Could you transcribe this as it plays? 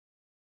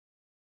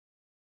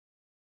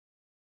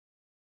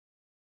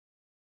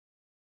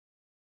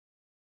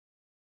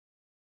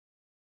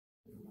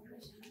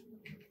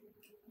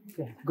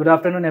Okay. Good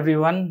afternoon,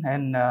 everyone,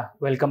 and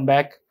welcome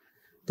back.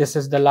 This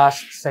is the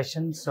last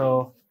session,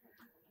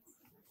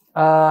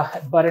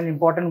 but an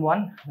important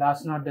one,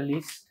 last not the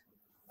least.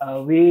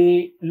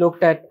 We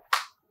looked at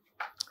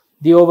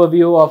the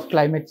overview of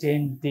climate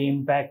change, the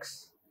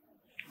impacts,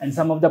 and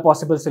some of the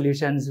possible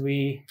solutions.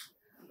 We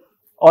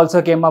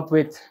also came up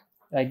with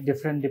like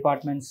different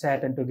departments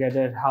sat and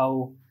together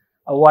how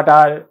what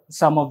are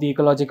some of the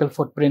ecological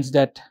footprints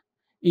that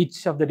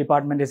each of the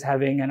department is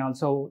having, and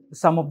also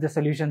some of the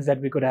solutions that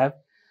we could have.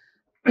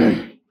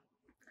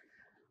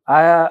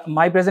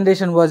 My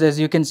presentation was, as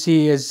you can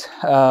see, is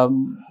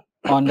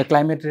on the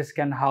climate risk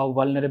and how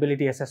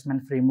vulnerability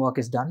assessment framework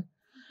is done.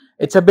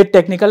 It's a bit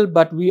technical,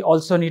 but we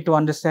also need to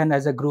understand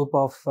as a group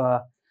of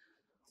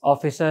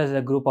officers,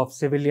 a group of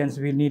civilians,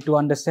 we need to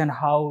understand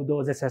how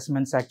those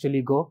assessments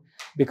actually go,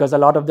 because a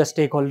lot of the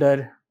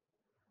stakeholder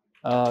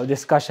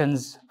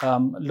discussions, a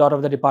lot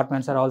of the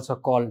departments are also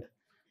called,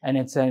 and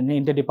it's an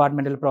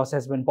interdepartmental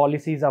process when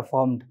policies are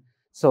formed.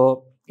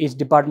 So each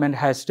department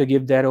has to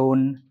give their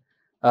own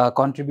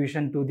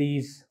contribution to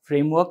these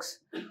frameworks.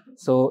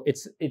 So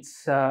it's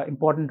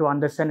important to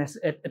understand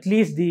at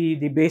least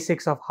the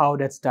basics of how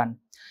that's done.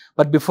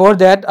 But before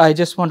that, I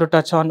just want to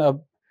touch on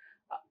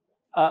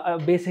a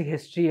basic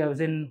history as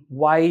in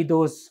why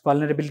those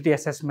vulnerability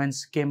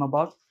assessments came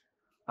about.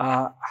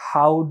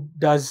 How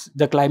does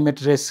the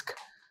climate risk,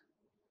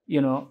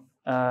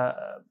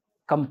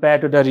 compare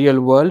to the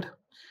real world?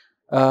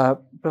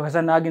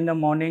 Professor Nag in the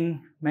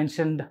morning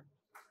mentioned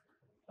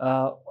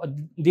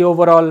the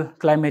overall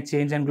climate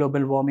change and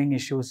global warming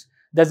issues.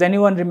 Does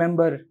anyone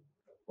remember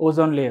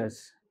ozone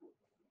layers,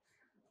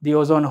 the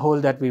ozone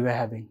hole that we were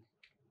having?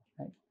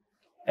 Right?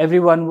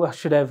 Everyone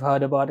should have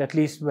heard about, at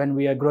least when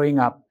we are growing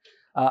up.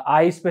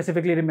 I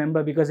specifically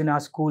remember because in our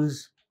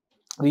schools,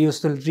 we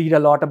used to read a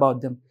lot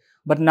about them,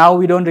 but now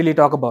we don't really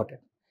talk about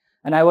it.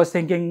 And I was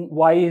thinking,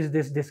 why is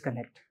this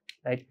disconnect?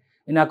 Right?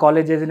 In our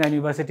colleges, in our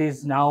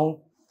universities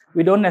now,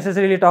 we don't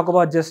necessarily talk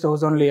about just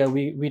ozone layer.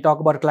 We talk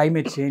about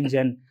climate change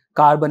and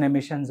carbon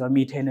emissions or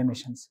methane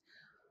emissions.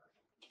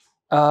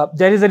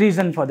 There is a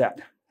reason for that,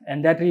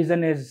 and that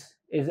reason is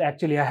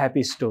actually a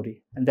happy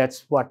story, and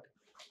that's what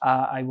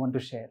I want to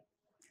share.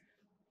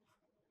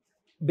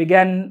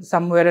 Began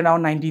somewhere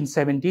around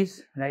 1970s,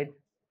 right?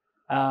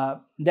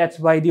 That's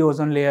why the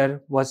ozone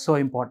layer was so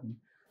important.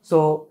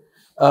 So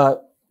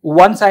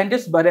one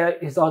scientist,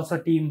 but his also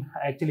team,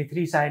 actually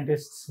 3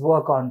 scientists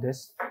work on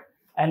this,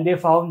 and they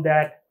found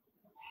that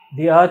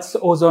the Earth's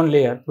ozone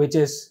layer, which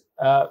is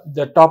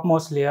the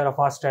topmost layer of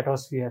our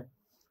stratosphere,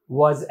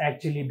 was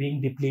actually being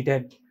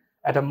depleted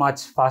at a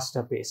much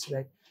faster pace,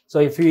 right? So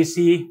if we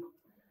see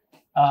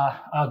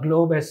our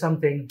globe as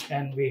something,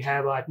 and we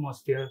have our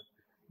atmosphere,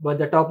 but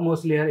the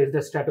topmost layer is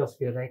the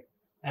stratosphere, right?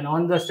 And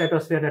on the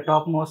stratosphere, the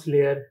topmost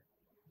layer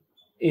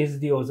is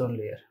the ozone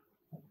layer,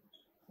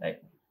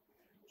 right?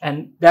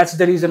 And that's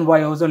the reason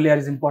why ozone layer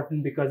is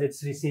important, because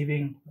it's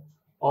receiving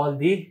all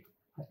the,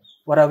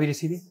 what are we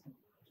receiving?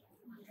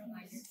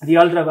 The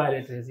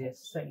ultraviolet rays,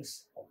 yes,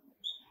 thanks.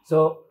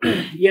 So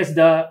yes,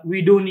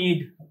 we do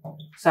need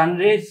sun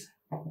rays,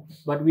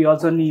 but we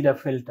also need a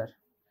filter.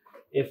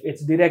 If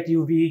it's direct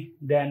UV,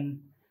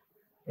 then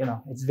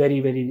it's very,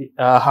 very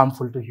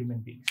harmful to human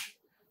beings.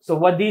 So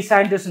what these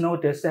scientists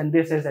noticed, and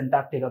this is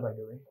Antarctica, by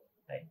the way,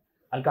 right?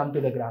 I'll come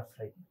to the graph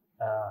right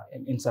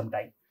in some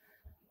time.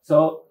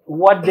 So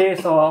what they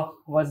saw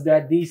was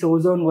that this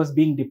ozone was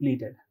being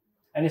depleted,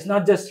 and it's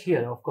not just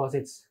here. Of course,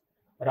 it's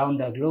around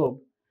the globe.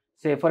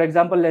 Say, for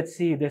example, let's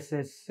say this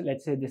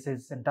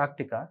is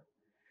Antarctica,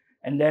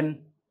 and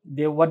then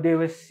what they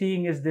were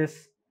seeing is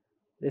this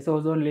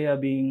ozone layer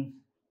being,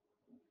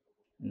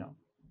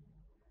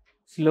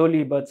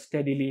 slowly but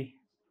steadily,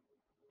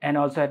 and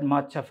also at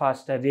much a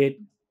faster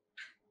rate,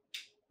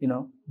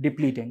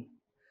 depleting.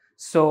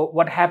 So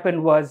what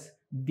happened was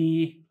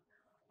the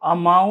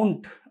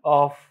amount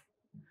of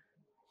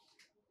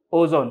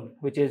ozone,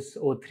 which is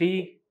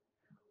O3,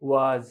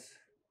 was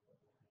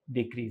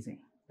decreasing,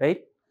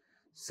 right?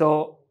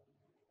 So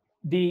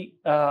the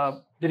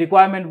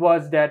requirement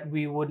was that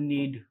we would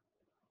need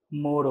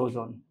more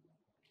ozone,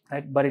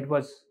 right? But it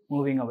was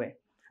moving away.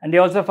 And they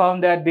also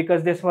found that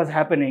because this was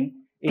happening,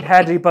 it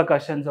had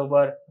repercussions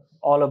over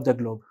all of the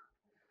globe.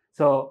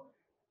 So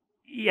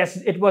yes,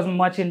 it was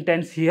much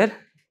intense here,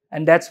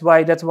 and that's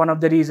one of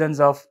the reasons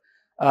of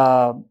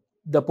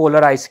the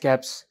polar ice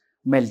caps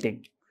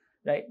melting,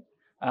 right?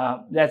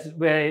 That's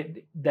where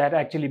that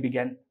actually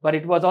began. But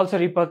it was also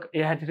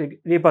it had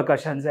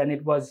repercussions, and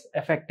it was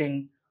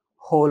affecting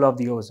whole of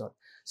the ozone.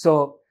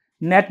 So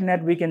net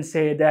we can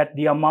say that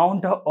the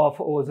amount of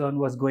ozone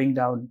was going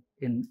down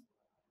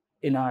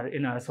in our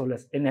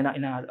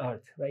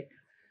Earth, right?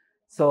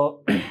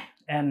 So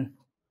and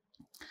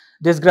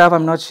this graph,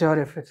 I'm not sure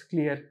if it's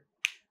clear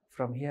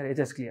from here. It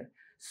is clear.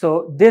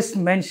 So this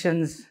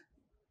mentions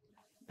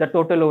the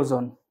total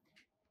ozone,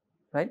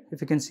 right?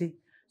 If you can see.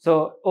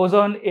 So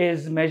ozone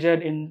is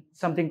measured in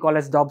something called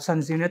as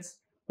Dobson's units,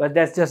 but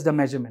that's just the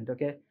measurement,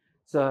 okay?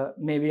 So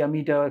maybe a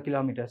meter or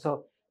kilometer.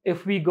 So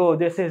if we go,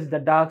 this is the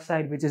dark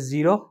side, which is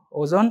 0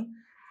 ozone,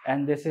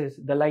 and this is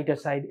the lighter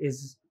side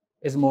is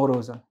more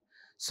ozone.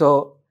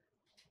 So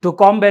to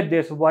combat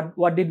this,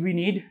 what did we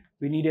need?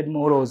 We needed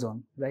more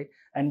ozone, right?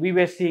 And we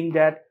were seeing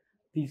that,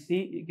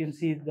 you can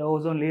see the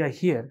ozone layer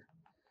here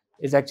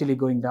is actually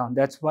going down.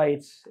 That's why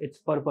it's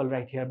purple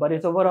right here, but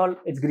it's overall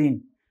it's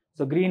green.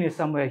 So green is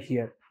somewhere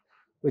here,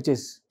 which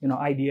is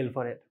ideal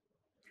for it.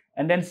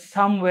 And then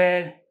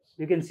somewhere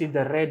you can see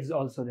the reds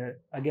also there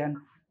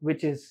again,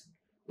 which is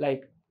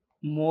like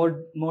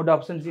more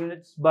absorption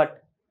units,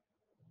 but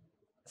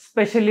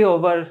especially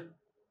over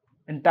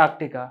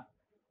Antarctica,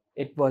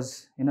 it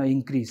was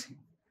increasing.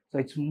 So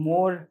it's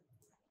more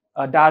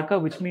darker,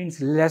 which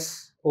means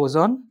less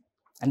ozone,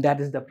 and that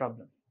is the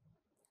problem.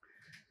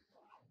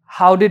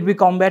 How did we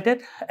combat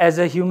it? As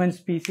a human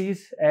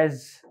species,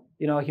 as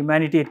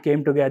humanity, it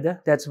came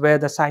together. That's where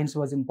the science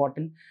was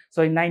important.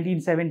 So in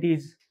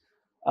 1970s,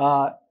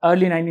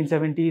 early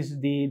 1970s,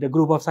 the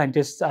group of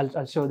scientists,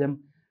 I'll show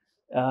them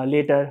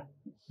later,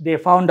 they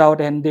found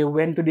out and they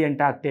went to the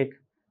Antarctic.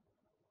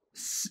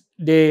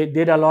 They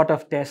did a lot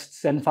of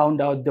tests and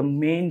found out the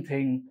main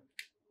thing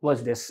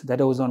was this, that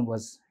ozone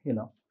was,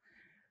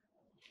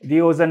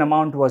 the ozone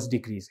amount was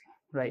decreasing,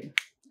 right?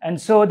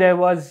 And so there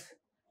was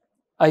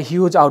a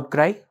huge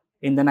outcry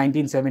in the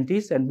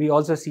 1970s, and we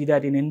also see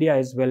that in India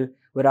as well,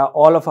 where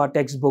all of our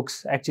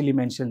textbooks actually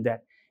mention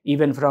that,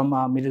 even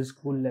from middle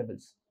school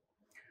levels.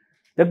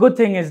 The good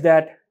thing is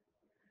that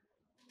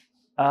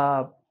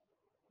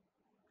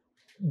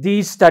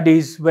these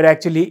studies were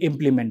actually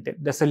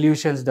implemented. The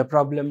solutions, the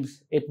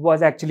problems, it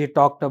was actually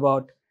talked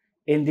about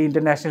in the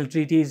international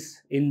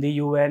treaties, in the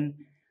UN.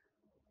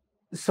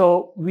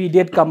 So we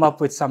did come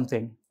up with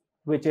something,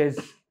 which is,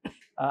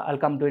 I'll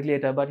come to it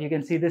later, but you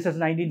can see this is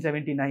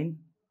 1979,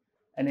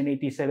 and in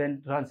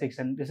 87, 2006,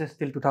 and this is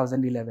till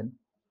 2011.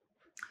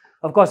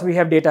 Of course, we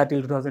have data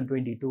till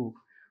 2022,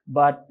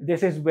 but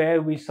this is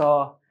where we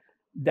saw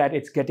that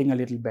it's getting a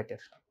little better,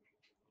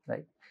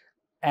 right?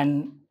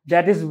 And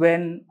that is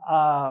when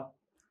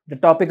the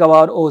topic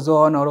about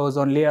ozone or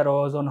ozone layer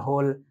or ozone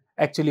hole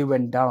actually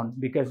went down,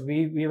 because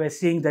we were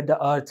seeing that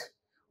the Earth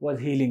was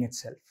healing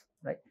itself,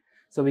 right?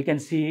 So we can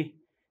see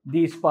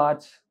these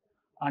parts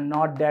are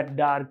not that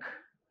dark,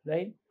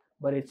 right?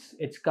 But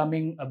it's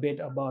coming a bit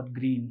about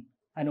green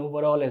and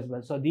overall as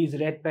well. So these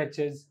red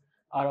patches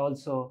are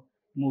also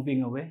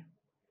moving away.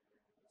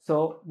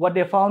 So what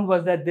they found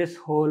was that this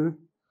hole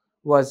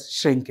was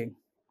shrinking,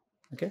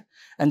 okay?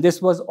 And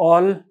this was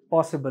all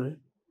possible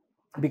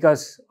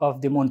because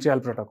of the Montreal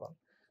Protocol,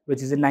 which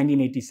is in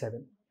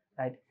 1987,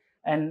 right?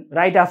 And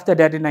right after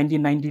that, in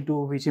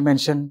 1992, which you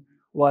mentioned,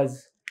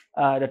 was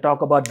the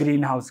talk about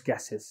greenhouse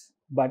gases.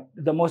 But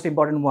the most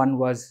important one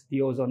was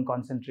the ozone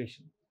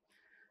concentration.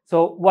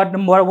 So what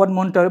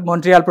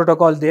Montreal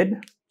Protocol did,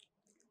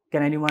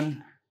 can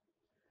anyone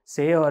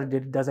say, or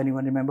does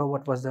anyone remember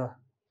what was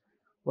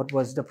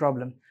the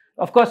problem?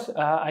 Of course,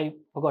 I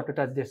forgot to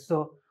touch this.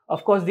 So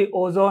of course, the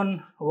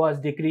ozone was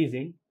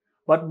decreasing,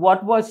 but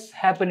what was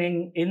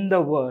happening in the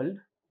world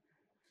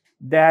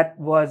that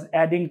was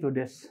adding to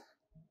this,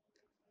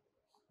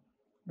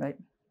 right?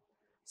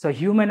 So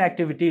human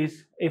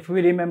activities, if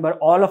we remember,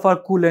 all of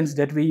our coolants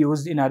that we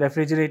used in our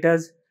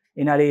refrigerators,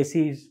 in our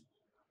ACs,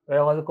 were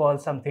all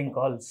called something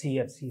called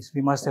CFCs.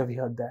 We must have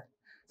heard that.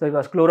 So it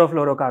was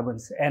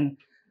chlorofluorocarbons. And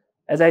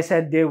as I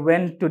said, they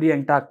went to the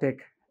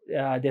Antarctic,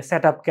 they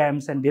set up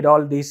camps and did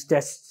all these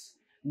tests.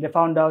 They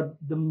found out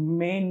the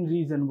main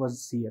reason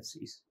was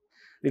CFCs.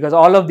 Because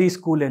all of these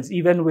coolants,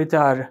 even with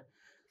our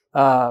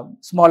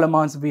small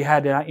amounts we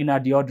had in our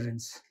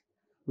deodorants,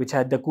 which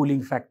had the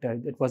cooling factor,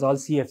 it was all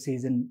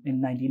CFCs in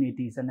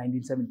 1980s and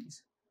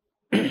 1970s.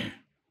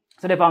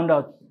 So they found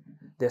out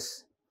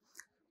this.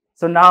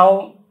 So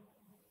now,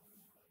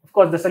 of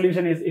course, the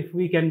solution is, if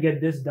we can get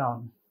this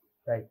down,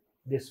 right,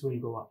 this will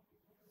go up,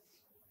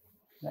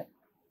 right?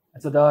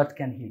 And so the Earth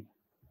can heal.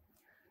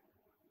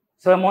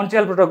 So the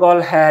Montreal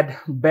Protocol had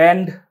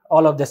banned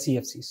all of the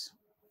CFCs,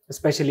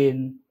 especially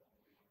in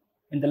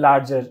the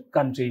larger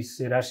countries,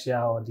 say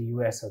Russia or the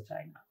US or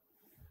China.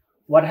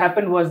 What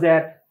happened was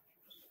that,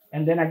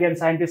 and then again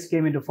scientists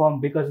came into form,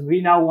 because we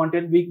now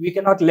wanted, we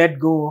cannot let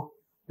go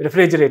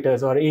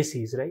refrigerators or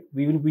ACs, right?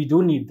 We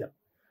do need them.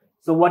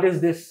 So what is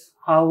this?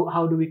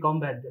 How do we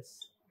combat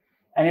this?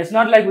 And it's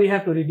not like we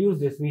have to reduce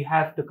this, we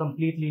have to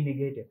completely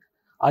negate it.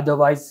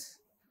 Otherwise,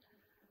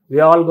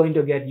 we are all going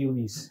to get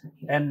UVs.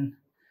 And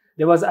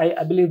there was,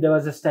 I believe there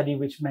was a study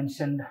which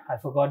mentioned, I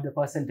forgot the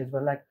percentage,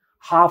 but like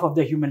half of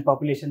the human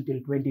population till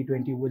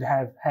 2020 would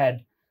have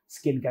had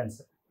skin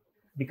cancer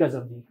because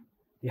of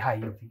the high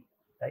UV,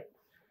 right?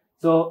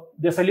 So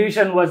the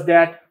solution was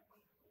that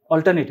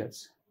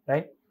alternatives,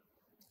 right?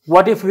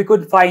 What if we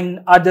could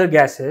find other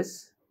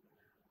gases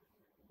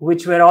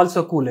which were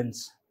also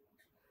coolants,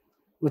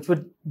 which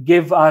would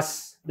give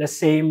us the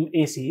same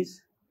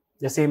ACs,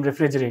 the same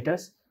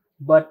refrigerators,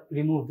 but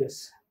remove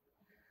this?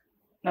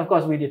 And of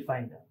course, we did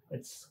find that.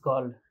 It's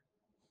called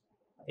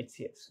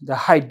HCFs, the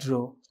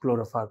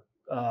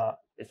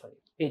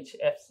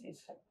HFCs,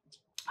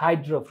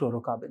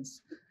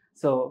 hydrofluorocarbons.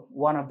 So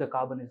one of the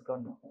carbon is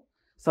gone now.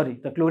 Sorry,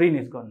 the chlorine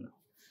is gone now.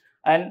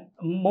 And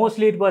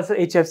mostly it was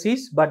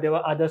HFCs, but there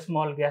were other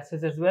small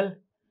gases as well.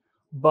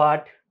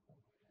 But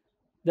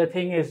the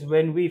thing is,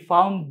 when we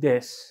found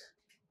this,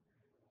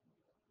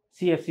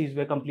 CFCs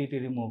were completely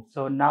removed.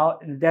 So now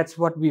that's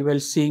what we were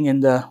seeing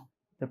in the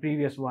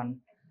previous one.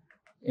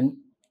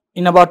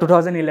 In about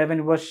 2011,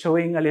 it was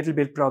showing a little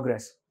bit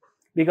progress.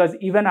 Because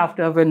even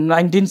after when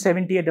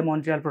 1978, the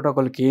Montreal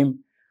Protocol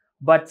came,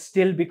 but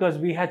still because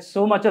we had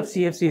so much of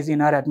CFCs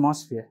in our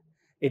atmosphere,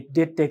 it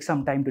did take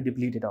some time to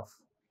deplete it off,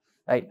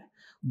 right?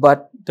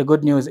 But the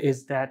good news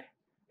is that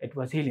it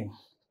was healing.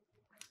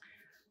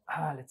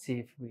 Let's see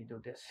if we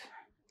do this.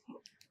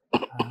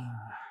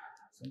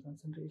 Some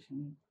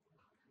concentration.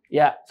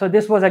 Yeah, so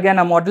this was again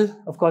a model.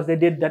 Of course, they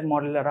did that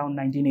model around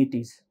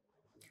 1980s.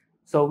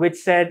 So which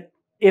said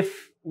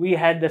if we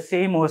had the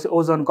same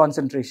ozone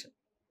concentration,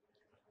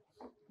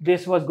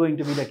 this was going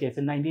to be the case.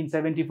 In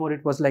 1974,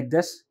 it was like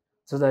this.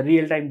 So the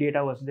real-time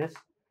data was this.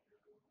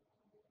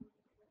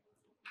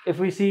 If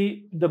we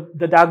see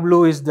the dark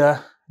blue is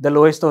the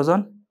lowest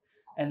ozone,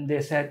 and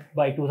they said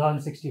by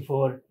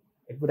 2064,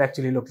 it would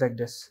actually look like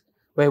this,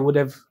 where it would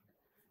have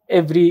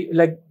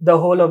the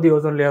whole of the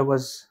ozone layer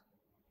was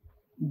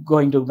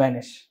going to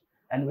vanish.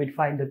 And we'd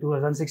find the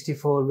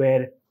 2064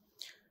 where,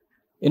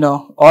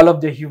 all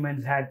of the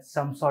humans had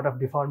some sort of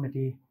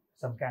deformity,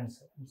 some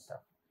cancer and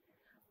stuff.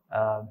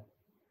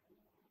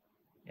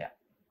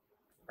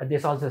 But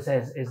this also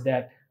says is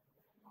that,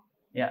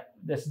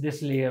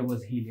 this layer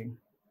was healing.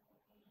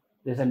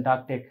 This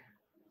Antarctic,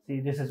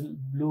 see, this is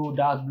blue,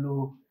 dark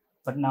blue,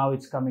 but now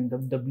it's coming,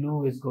 the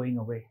blue is going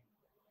away,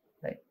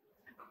 right?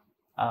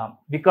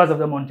 Because of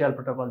the Montreal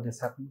Protocol,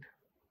 this happened,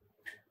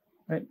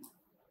 right?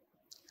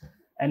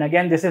 And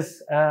again, this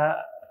is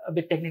a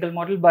bit technical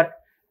model, but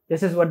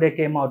this is what they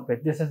came out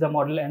with. This is the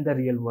model and the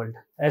real world.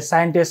 As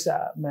scientists,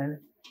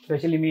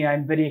 especially me,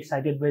 I'm very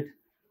excited with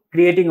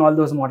creating all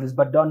those models,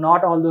 but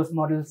not all those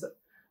models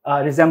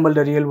resemble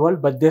the real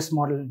world, but this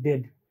model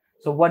did.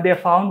 So what they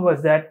found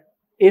was that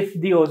if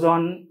the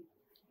ozone,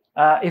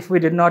 if we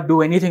did not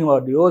do anything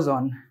about the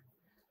ozone,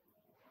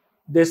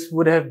 this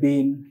would have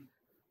been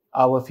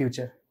our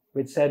future,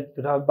 which said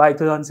by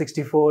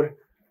 2064,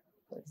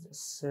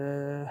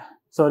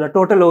 so the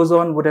total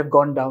ozone would have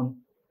gone down,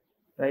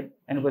 right?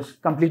 And it was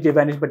completely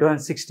vanished by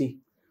 2060.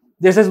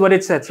 This is what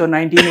it said. So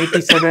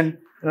 1987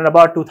 and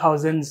about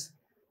 2000s,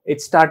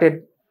 it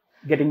started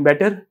getting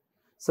better.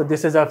 So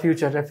this is our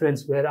future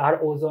reference where our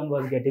ozone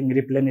was getting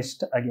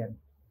replenished again,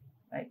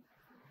 right?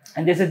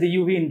 And this is the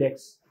UV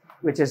index,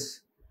 which is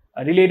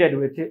related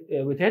with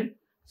it.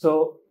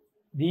 So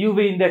the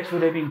UV index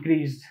would have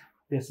increased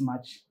this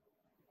much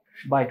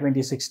by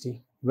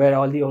 2060, where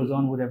all the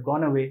ozone would have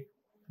gone away.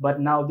 But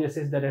now this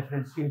is the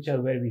reference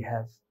future where we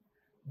have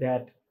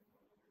that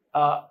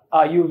our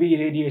UV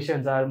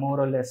radiations are more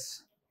or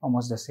less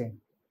almost the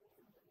same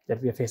that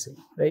we are facing,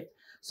 right?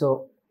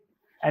 So,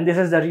 and this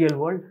is the real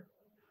world,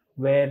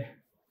 where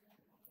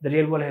the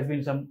real world has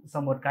been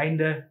somewhat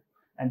kinder,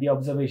 and the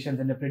observations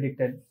and the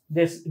predicted.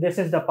 This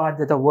is the part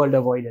that the world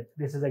avoided.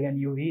 This is again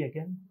UV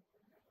again.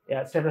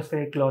 Yeah,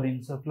 stratospheric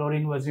chlorine. So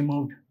chlorine was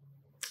removed.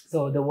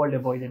 So the world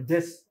avoided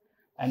this,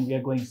 and we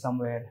are going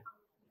somewhere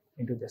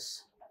into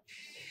this,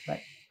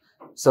 right?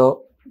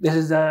 So this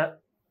is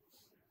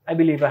I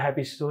believe, a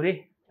happy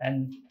story.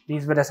 And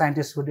these were the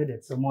scientists who did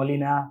it. So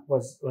Molina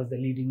was the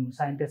leading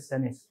scientist,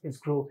 and his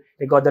crew,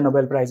 they got the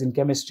Nobel Prize in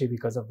chemistry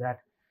because of that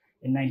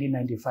in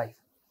 1995.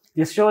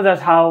 This shows us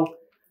how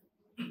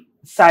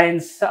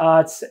science,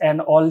 arts,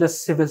 and all the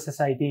civil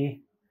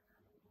society,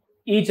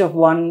 each of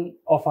one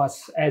of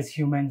us as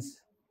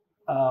humans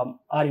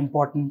are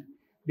important,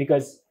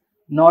 because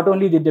not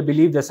only did they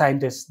believe the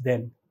scientists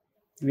then,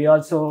 we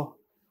also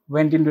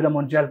went into the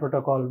Montreal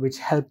Protocol, which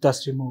helped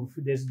us remove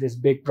this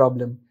big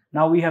problem.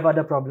 Now we have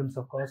other problems,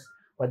 of course,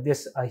 but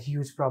a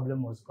huge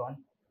problem was gone.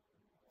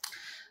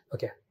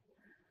 Okay.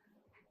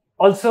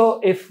 Also,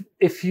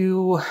 if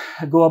you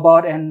go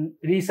about and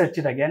research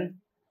it again,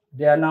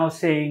 they are now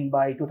saying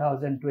by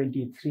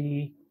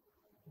 2023,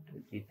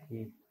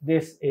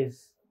 this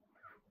is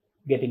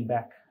getting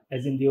back,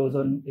 as in the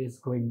ozone is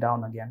going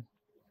down again,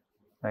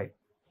 right?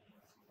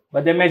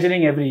 But they're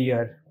measuring every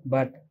year,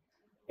 but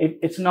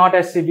it's not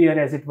as severe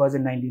as it was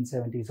in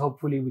 1970s.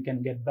 Hopefully we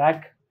can get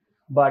back.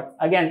 But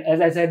again, as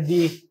I said,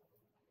 the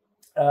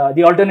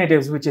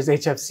alternatives, which is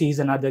HFCs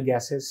and other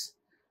gases,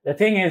 the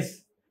thing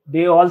is,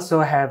 they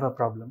also have a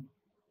problem.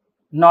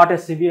 Not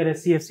as severe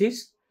as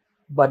CFCs,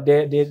 but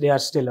they are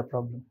still a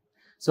problem.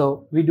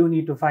 So we do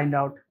need to find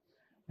out,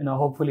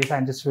 hopefully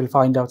scientists will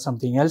find out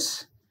something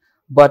else.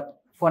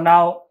 But for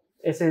now,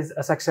 this is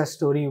a success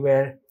story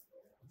where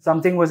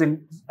something was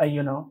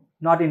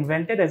not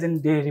invented, as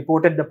in they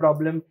reported the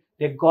problem,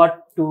 they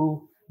got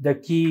to the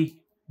key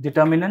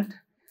determinant,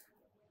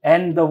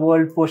 and the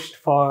world pushed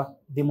for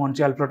the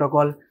Montreal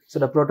Protocol. So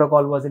the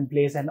protocol was in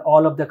place, and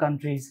all of the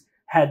countries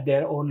had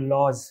their own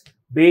laws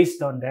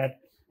based on that,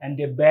 and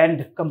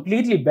they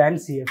completely banned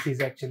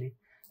CFCs actually,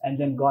 and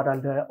then got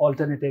other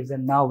alternatives,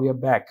 and now we are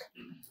back.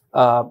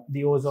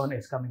 The ozone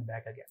is coming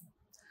back again.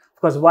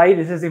 Because why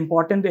this is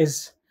important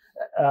is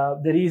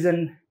the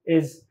reason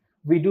is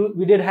we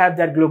did have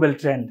that global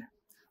trend,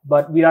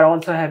 but we are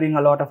also having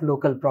a lot of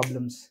local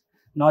problems,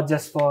 not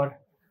just for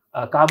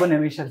carbon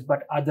emissions,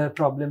 but other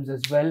problems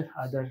as well,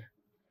 other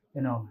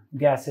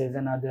gases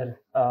and other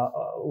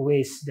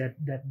waste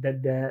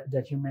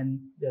that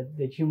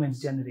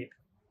humans generate.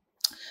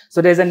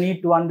 So there's a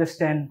need to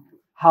understand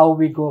how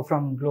we go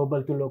from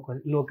global to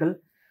local.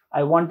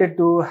 I wanted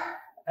to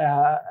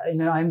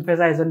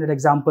emphasize on that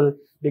example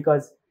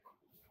because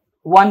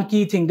one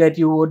key thing that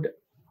you would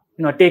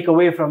take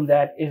away from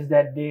that is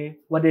that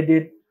what they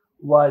did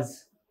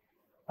was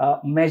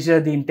measure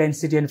the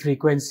intensity and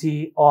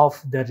frequency of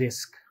the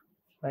risk,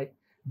 right?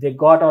 They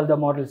got all the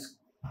models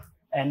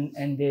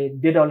and they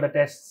did all the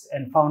tests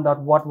and found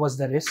out what was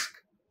the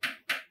risk,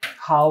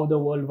 how the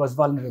world was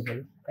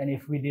vulnerable, and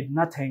if we did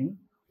nothing,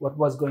 what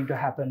was going to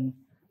happen,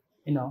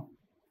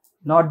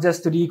 not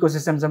just to the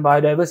ecosystems and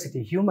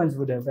biodiversity, humans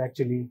would have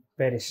actually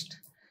perished.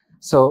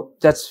 So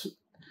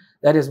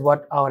that is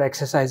what our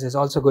exercise is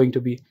also going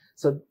to be.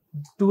 So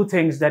two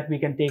things that we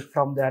can take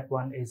from that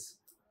one is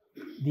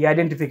the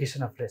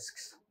identification of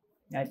risks,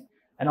 right?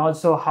 And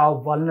also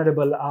how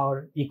vulnerable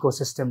our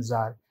ecosystems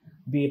are,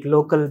 be it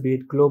local, be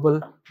it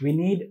global. We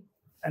need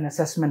an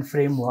assessment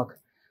framework.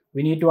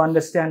 We need to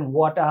understand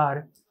what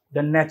are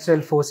the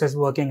natural forces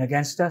working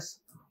against us,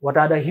 what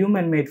are the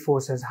human-made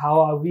forces, how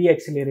are we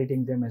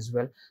accelerating them as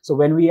well. So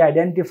when we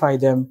identify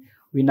them,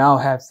 we now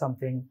have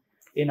something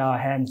in our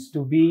hands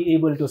to be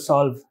able to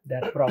solve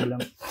that problem.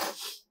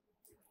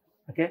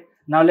 Okay,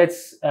 now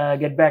let's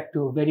get back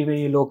to very,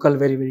 very local,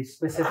 very, very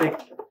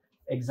specific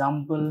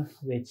example,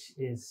 which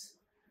is,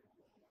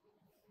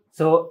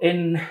 so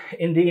in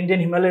the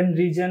Indian Himalayan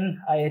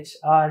region,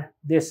 IHR,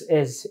 this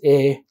is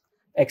a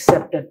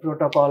accepted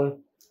protocol,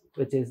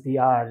 which is the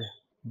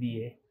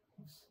RVA,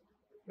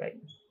 right?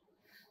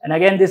 And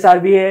again, this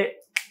RVA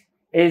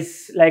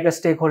is like a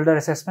stakeholder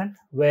assessment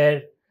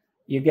where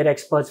you get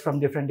experts from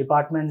different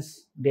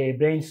departments, they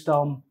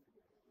brainstorm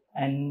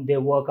and they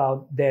work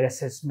out their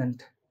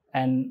assessment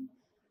and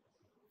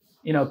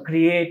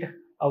create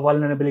a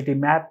vulnerability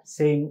map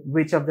saying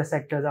which of the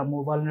sectors are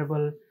more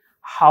vulnerable,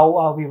 how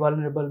are we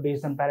vulnerable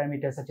based on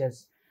parameters such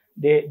as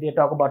they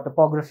talk about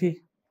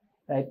topography,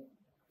 right?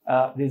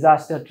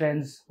 Disaster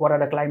trends, what are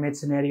the climate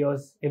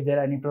scenarios, if there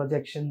are any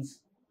projections,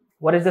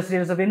 what is the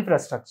status of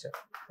infrastructure,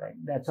 right?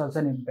 That's also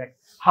an impact.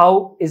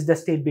 How is the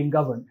state being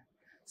governed?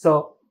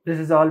 So this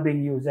is all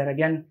being used. And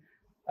again,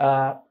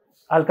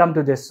 I'll come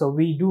to this. So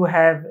we do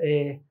have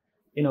a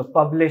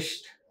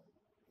published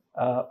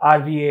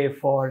RVA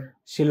for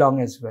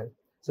Shillong as well.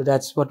 So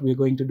that's what we're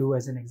going to do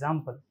as an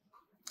example.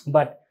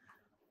 But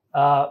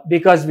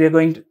because we're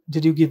going to,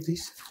 did you give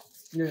these?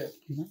 Yeah.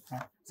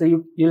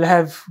 So you'll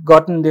have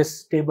gotten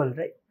this table,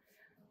 right?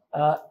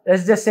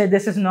 Let's just say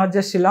this is not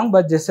just Shillong,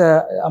 but this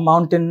a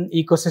mountain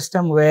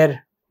ecosystem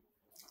where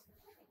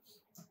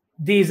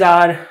these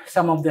are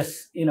some of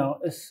this,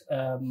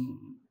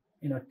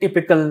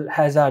 typical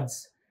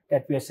hazards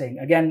that we are saying.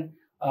 Again,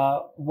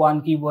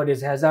 one keyword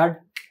is hazard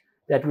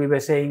that we were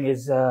saying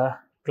is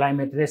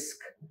climate risk.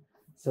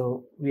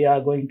 So we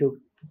are going to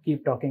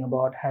keep talking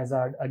about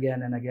hazard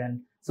again and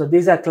again. So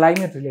these are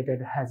climate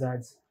related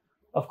hazards.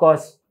 Of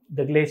course,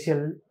 the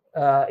glacial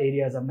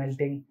areas are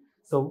melting.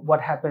 So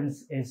what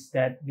happens is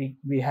that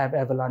we have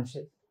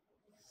avalanches,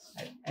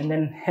 and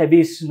then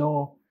heavy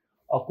snow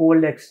or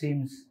cold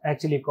extremes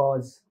actually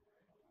cause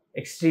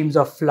extremes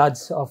of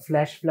floods or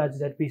flash floods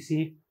that we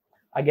see.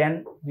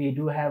 Again, we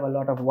do have a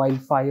lot of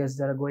wildfires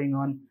that are going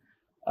on.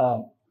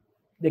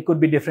 There could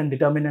be different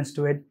determinants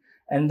to it.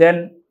 And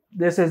then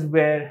this is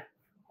where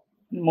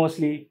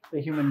mostly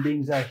the human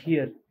beings are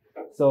here.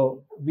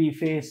 So we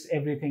face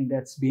everything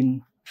that's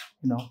been,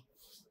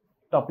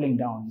 toppling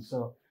down.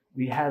 So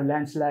we have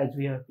landslides,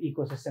 we have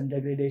ecosystem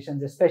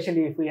degradations,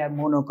 especially if we have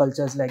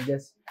monocultures like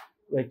this,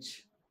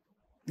 which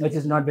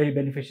is not very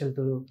beneficial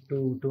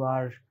to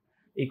our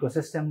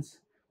ecosystems.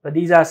 But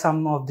these are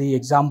some of the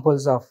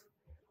examples of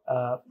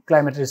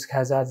climate risk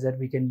hazards that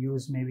we can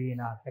use maybe in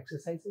our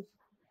exercises.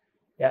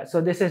 Yeah, so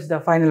this is the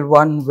final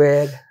one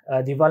where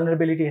the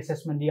vulnerability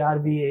assessment, the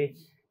RVA,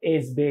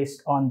 is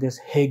based on this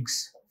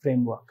Higgs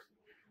framework,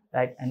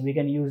 right? And we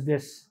can use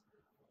this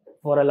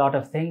for a lot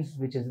of things,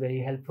 which is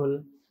very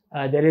helpful.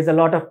 There is a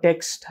lot of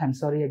text, I'm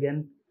sorry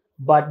again,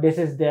 but this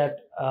is that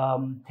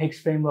Higgs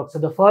framework. So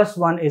the first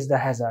one is the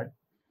hazard.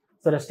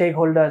 So the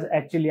stakeholders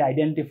actually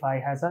identify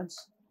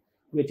hazards,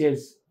 which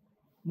is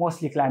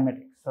mostly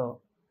climatic.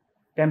 So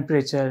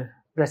temperature,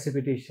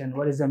 precipitation,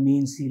 what is the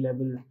mean sea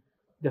level,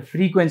 the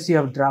frequency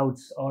of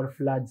droughts or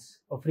floods,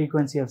 or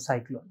frequency of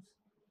cyclones.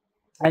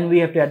 And we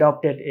have to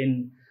adopt it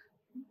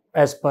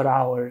as per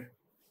our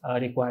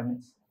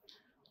requirements.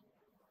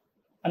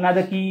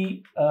 Another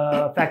key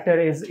factor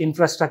is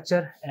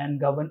infrastructure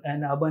and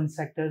urban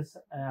sectors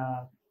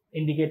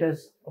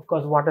indicators. Of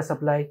course, water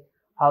supply,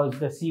 how is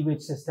the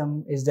sewage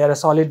system, is there a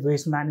solid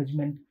waste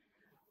management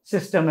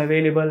system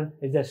available,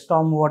 is there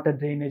stormwater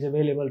drainage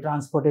available,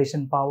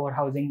 transportation, power,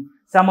 housing,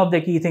 some of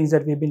the key things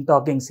that we've been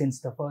talking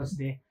since the first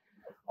day.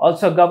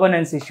 Also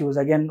governance issues.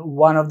 Again,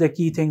 one of the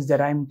key things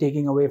that I'm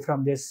taking away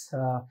from this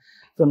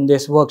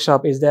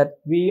workshop is that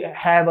we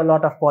have a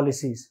lot of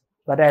policies,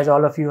 but as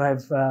all of you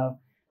have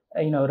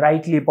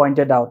rightly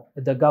pointed out,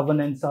 the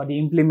governance or the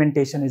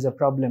implementation is a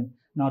problem,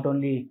 not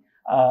only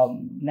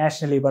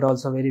nationally but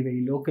also very,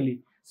 very locally.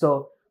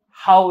 So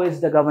how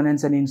is the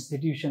governance and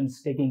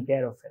institutions taking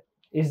care of it?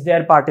 Is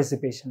there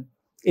participation?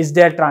 Is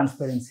there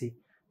transparency?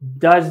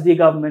 Does the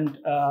government,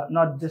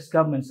 not just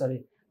government,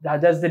 sorry,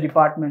 does the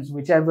departments,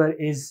 whichever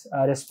is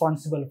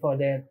responsible for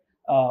their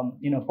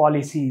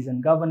policies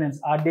and governance,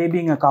 are they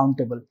being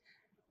accountable?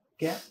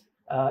 Okay.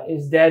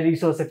 Is there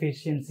resource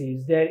efficiency?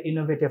 Is there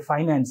innovative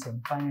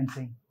financing?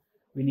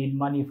 We need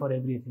money for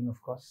everything,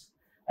 of course.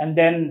 And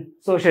then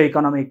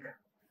socio-economic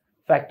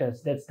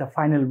factors. That's the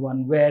final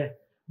one, where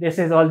this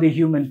is all the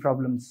human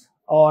problems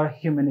or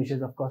human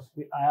issues, of course.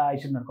 I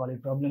should not call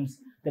it problems.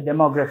 The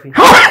demography,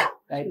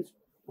 right?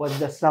 What's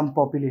the slum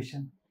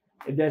population?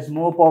 If there's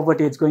more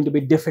poverty, it's going to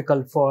be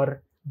difficult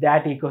for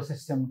that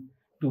ecosystem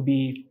to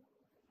be,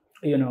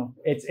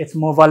 it's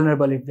more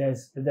vulnerable if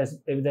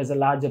there's a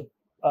larger,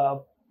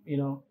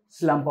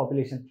 slum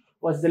population.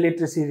 What's the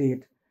literacy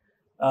rate?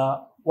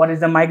 What is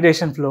the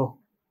migration flow,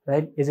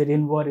 right? Is it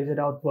inward? Is it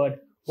outward?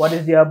 What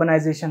is the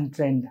urbanization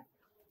trend?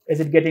 Is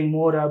it getting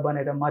more urban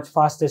at a much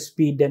faster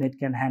speed than it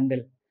can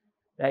handle,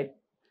 right?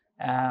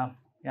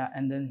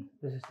 And then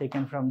this is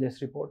taken from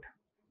this report.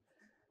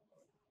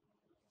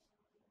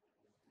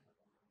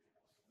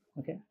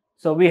 Okay,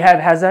 so we have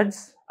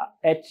hazards,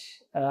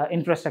 H,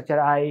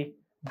 infrastructure, I,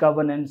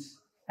 governance,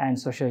 and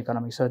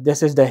socioeconomic. So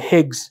this is the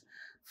Higgs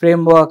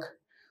framework,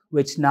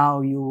 which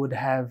now you would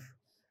have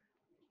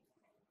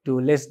to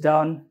list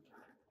down,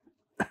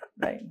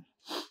 right?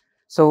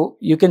 So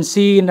you can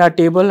see in our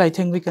table, I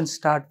think we can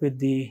start with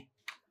the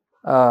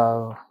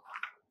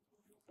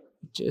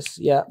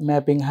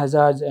mapping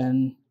hazards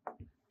and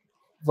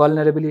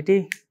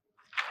vulnerability.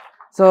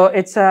 So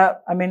it's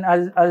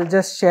I'll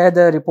just share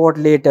the report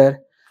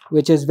later,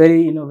 which is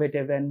very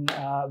innovative and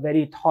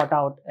very thought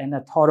out and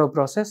a thorough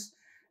process.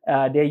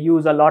 They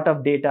use a lot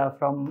of data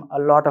from a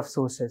lot of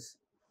sources,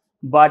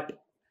 but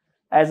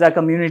as a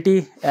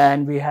community,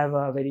 and we have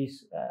a very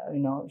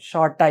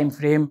short time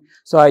frame,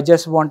 so I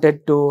just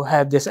wanted to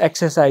have this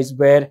exercise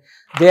where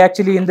they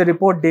actually, in the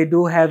report, they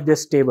do have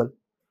this table,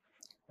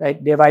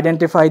 right? They've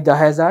identified the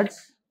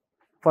hazards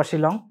for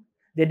Shillong.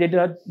 They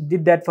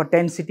did that for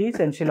 10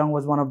 cities, and Shillong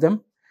was one of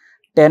them.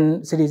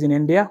 10 cities in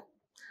India.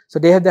 So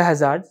they have the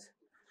hazards,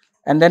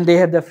 and then they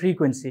have the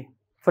frequency.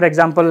 For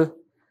example,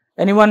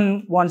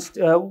 anyone wants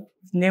to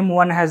name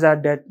one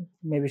hazard that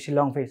maybe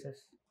Shillong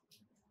faces?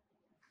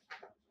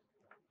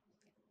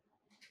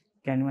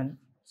 Can anyone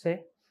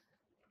say?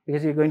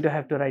 Because you're going to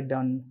have to write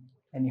down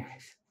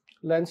anyways.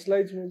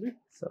 Landslides, maybe?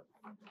 So,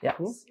 yeah.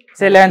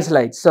 Say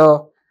landslides.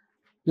 So,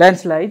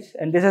 landslides,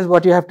 and this is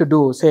what you have to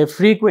do. Say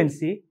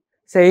frequency,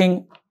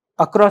 saying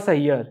across a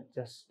year,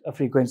 just a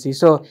frequency.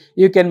 So,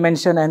 you can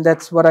mention, and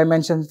that's what I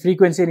mentioned,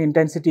 frequency and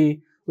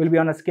intensity will be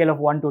on a scale of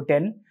 1 to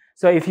 10.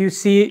 So, if you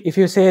say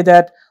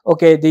that,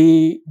 okay,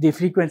 the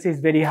frequency is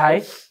very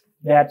high,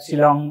 that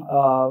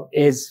Shillong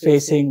is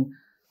facing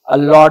a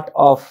lot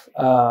of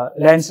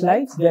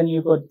landslides, then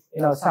you could,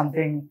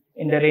 something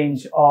in the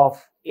range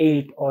of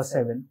 8 or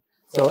 7.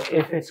 So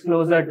if it's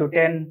closer to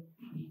 10,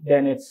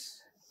 then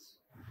it's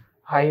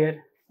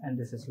higher, and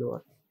this is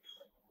lower.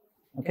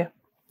 Okay,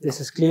 this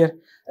is clear.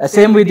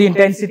 Same with the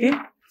intensity.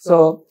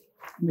 So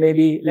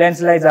maybe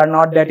landslides are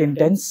not that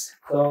intense,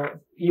 so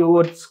you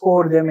would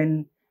score them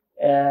in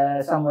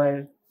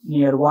somewhere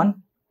near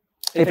 1.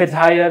 If it's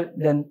higher,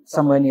 then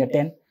somewhere near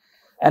 10.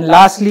 And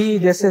lastly,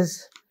 this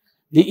is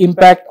the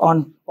impact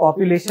on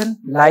population,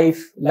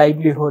 life,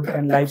 livelihood,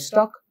 and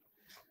livestock.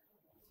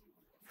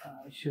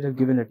 I should have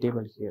given a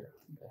table here.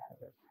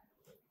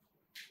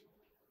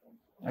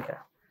 Okay.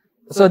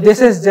 So this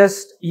is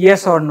just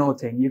yes or no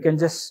thing. You can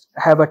just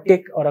have a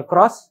tick or a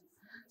cross.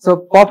 So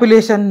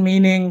population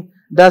meaning,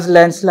 is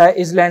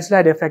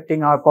landslide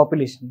affecting our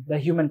population, the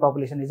human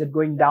population? Is it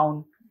going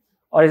down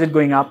or is it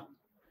going up?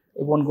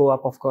 It won't go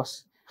up, of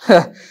course.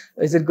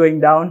 Is it going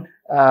down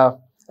at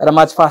a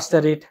much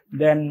faster rate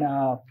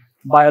than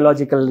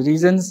biological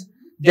reasons?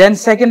 Then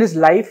second is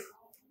life,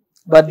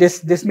 but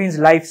this means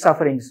life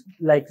sufferings,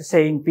 like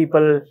saying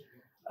people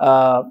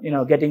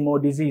getting more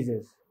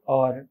diseases,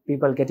 or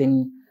people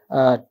getting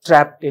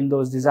trapped in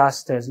those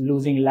disasters,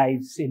 losing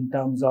lives in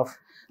terms of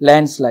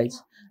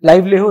landslides.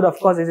 Livelihood, of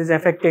course, it is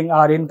affecting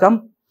our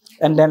income,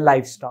 and then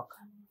livestock,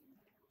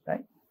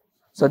 right?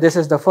 So this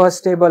is the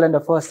first table and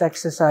the first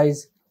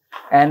exercise,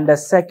 and the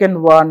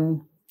second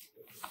one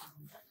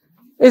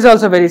is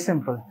also very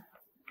simple.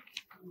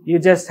 You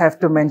just have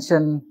to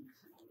mention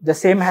the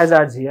same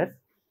hazards here,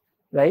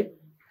 right?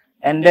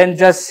 And then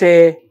just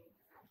say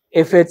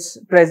if it's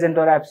present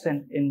or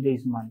absent in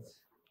these months,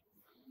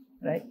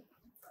 right?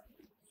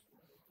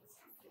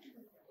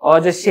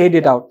 Or just shade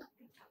it out.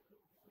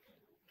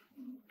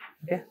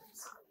 Okay.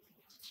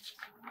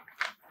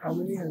 How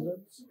many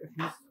hazards? At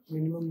least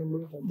minimum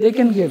number of hazards? They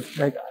can give,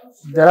 like,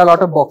 there are a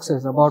lot of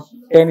boxes, about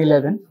 10,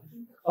 11.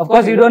 Of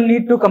course, you don't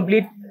need to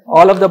complete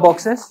all of the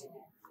boxes,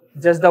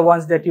 just the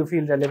ones that you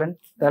feel relevant.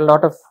 There are a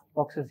lot of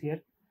boxes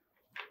here.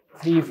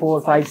 3,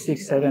 4, 5,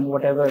 6, 7,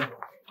 whatever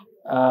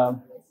uh,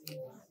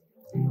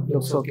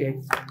 looks okay.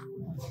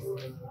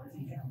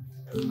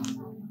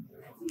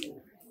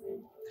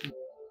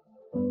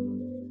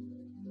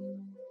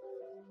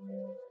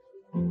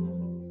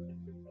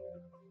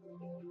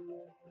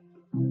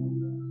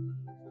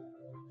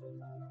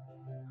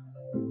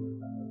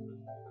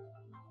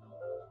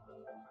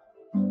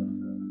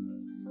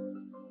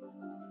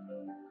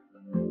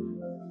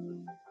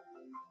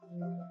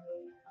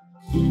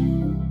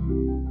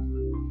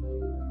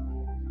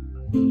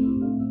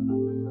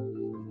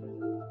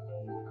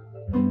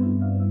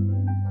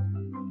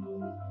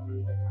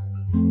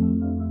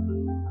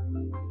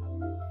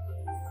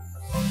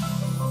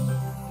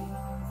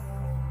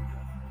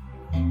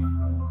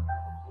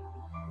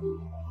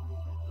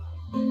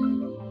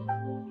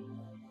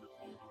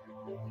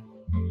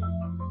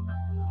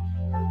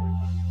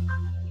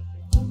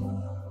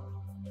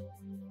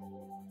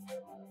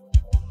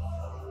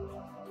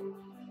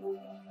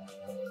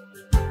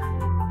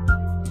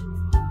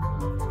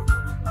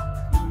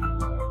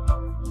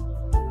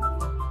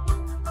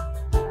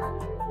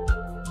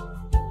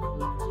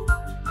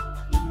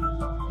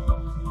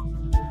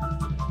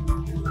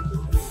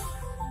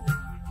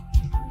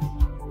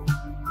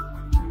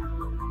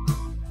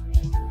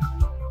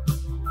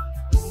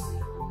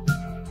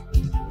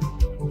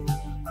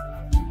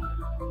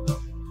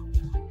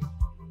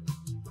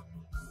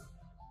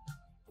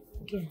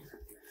 Okay.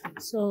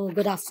 So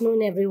good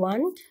afternoon,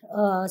 everyone.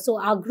 So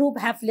our group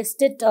have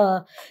listed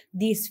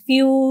these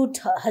few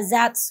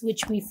hazards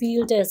which we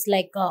feel is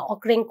like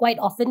occurring quite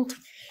often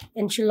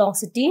in Shillong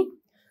City.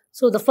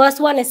 So the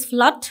first one is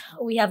flood.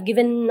 We have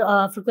given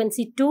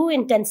frequency 2,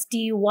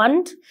 intensity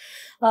 1.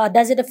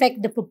 Does it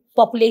affect the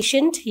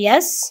population?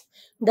 Yes.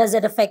 Does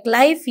it affect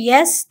life?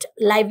 Yes.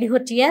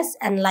 Livelihood? Yes.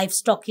 And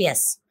livestock?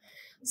 Yes.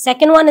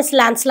 Second one is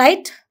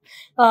landslide.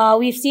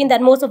 We've seen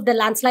that most of the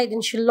landslide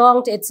in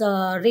Shillong, it's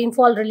a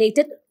rainfall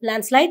related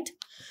landslide.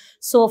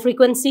 So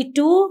frequency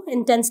 2,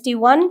 intensity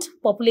 1,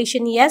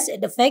 population, yes,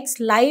 it affects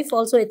life.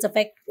 Also, it's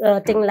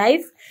affecting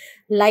life,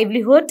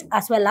 livelihood,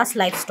 as well as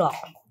livestock.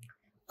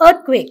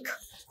 Earthquake.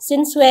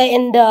 Since we're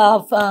in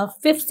the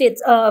fifth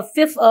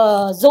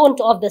zone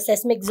of the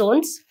seismic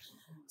zones,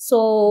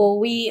 so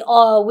we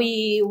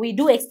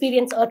do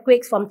experience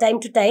earthquakes from time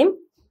to time.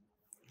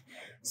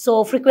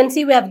 So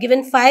frequency we have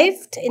given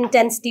 5,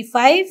 intensity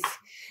 5,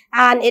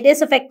 and it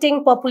is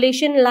affecting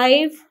population,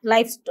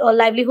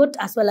 livelihood,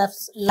 as well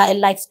as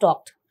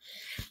livestock.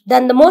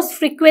 Then the most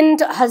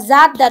frequent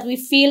hazard that we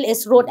feel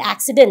is road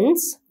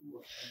accidents.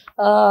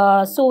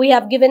 So we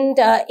have given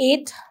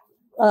 8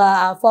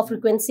 for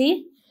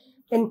frequency.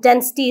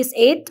 Intensity is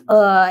 8.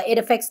 It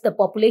affects the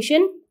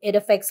population, it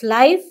affects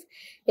life,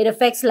 it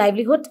affects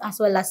livelihood, as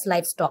well as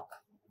livestock.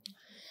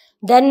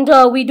 Then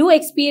we do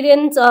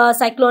experience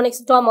cyclonic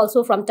storm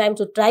also from time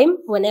to time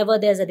whenever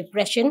there's a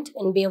depression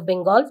in Bay of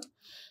Bengal.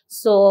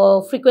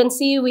 So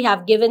frequency we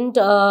have given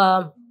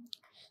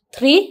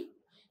 3,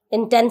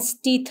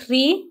 intensity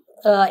 3.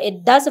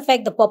 It does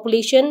affect the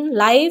population,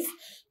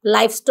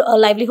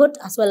 livelihood,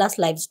 as well as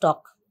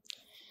livestock.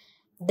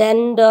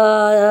 Then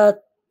the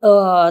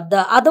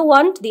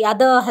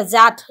other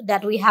hazard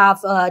that we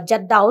have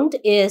jot down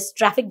is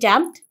traffic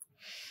jam.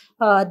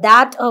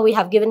 That we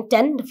have given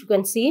 10, the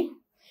frequency.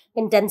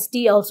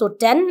 Intensity also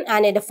 10,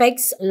 and it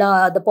affects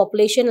the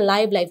population,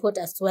 livelihood,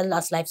 as well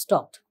as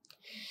livestock.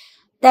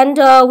 Then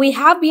we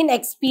have been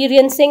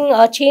experiencing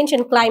a change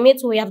in climate.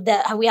 So we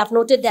have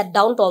noted that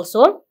down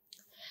also.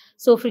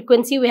 So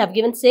frequency we have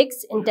given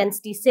 6,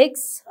 intensity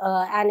 6,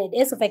 and it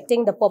is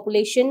affecting the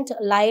population,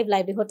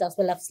 livelihood, as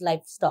well as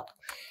livestock.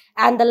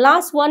 And the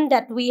last one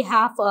that we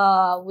have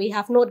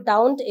noted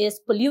down is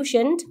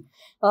pollution,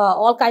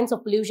 all kinds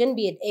of pollution,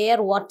 be it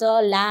air,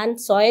 water,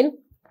 land, soil.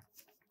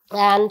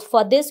 And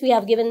for this, we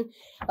have given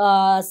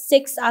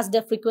 6 as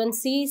the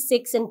frequency,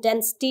 6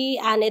 intensity,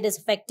 and it is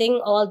affecting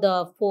all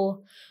the 4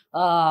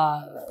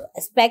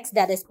 aspects,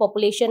 that is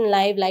population,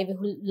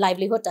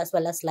 livelihood, as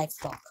well as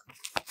livestock.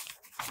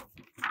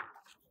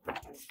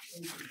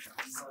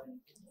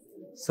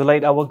 So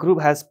like our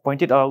group has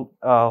pointed out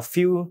a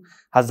few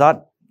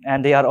hazards,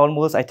 and they are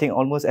almost, I think,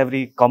 almost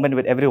every common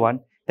with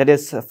everyone. That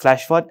is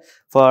flash flood.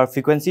 For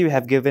frequency, we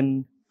have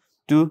given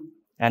 2,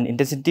 and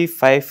intensity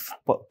 5.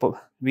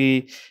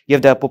 We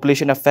give the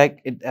population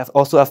effect. It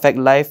also affect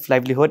life,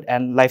 livelihood,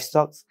 and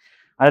livestock.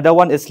 Another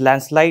one is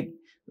landslide.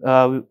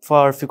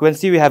 For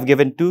frequency, we have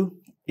given 2,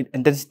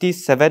 intensity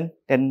 7,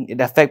 and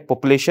it affect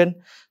population,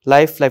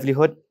 life,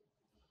 livelihood,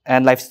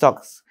 and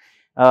livestock.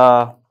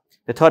 The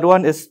third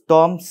one is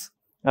storms.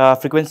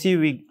 Frequency,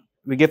 we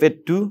give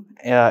it 2,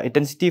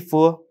 intensity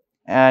 4,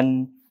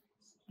 and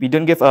we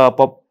don't give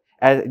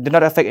do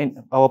not affect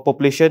our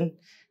population,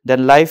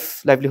 then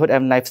life, livelihood,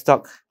 and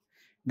livestock.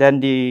 Then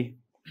the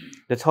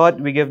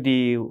third, we give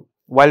the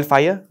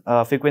wildfire.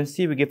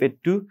 Frequency, we give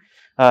it 2,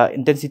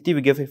 intensity,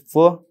 we give it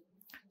 4.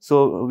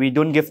 So we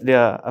don't give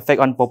the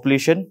effect on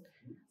population.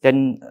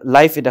 Then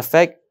life, it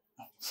affect,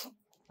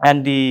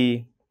 And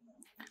the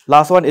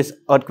last one is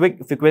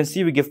earthquake.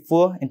 Frequency we give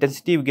 4,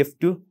 intensity we give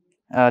 2.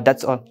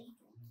 That's all.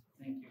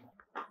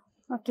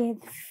 Okay,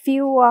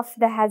 few of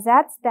the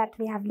hazards that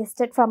we have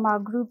listed from our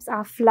groups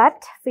are flood,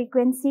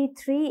 frequency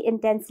 3,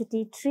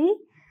 intensity 3,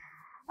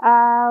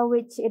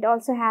 which it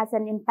also has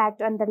an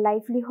impact on the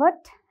livelihood,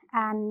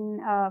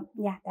 and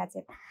yeah, that's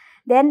it.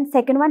 Then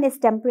second one is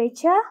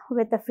temperature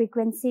with a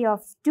frequency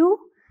of 2,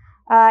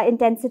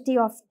 intensity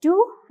of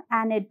 2,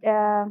 and it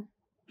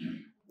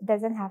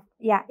doesn't have,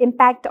 yeah,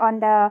 impact on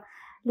the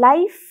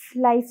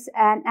lives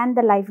and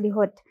the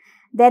livelihood.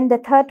 Then the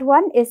third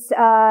one is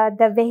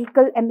the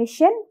vehicle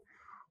emission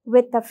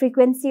with a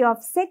frequency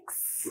of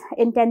 6,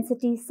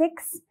 intensity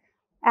 6,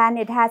 and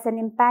it has an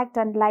impact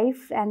on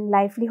life and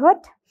livelihood.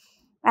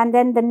 And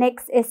then the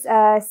next is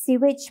a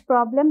sewage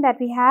problem that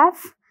we have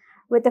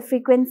with a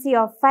frequency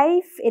of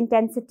 5,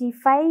 intensity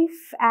 5,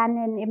 and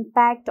an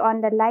impact on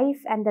the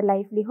life and the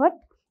livelihood.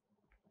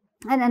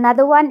 And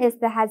another one is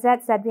the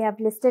hazards that we have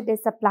listed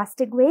is a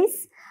plastic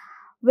waste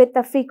with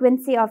a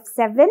frequency of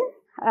 7,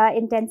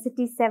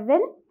 intensity 7,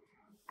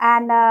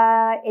 and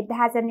it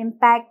has an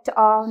impact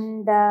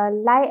on the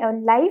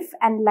life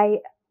and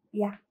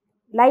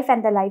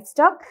the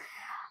livestock.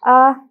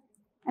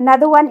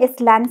 Another one is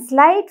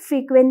landslide.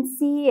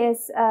 Frequency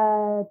is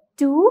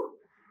 2,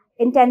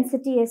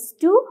 intensity is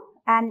 2,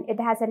 and it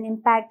has an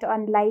impact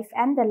on life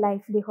and the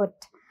livelihood.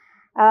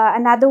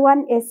 Another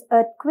one is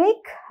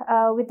earthquake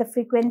with a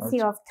frequency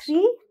of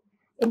 3,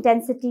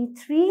 intensity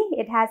 3.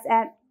 It has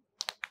an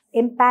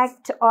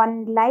impact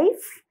on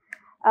life,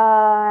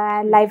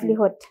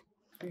 livelihood.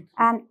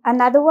 And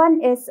another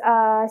one is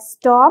a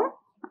storm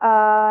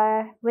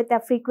with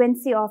a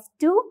frequency of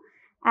 2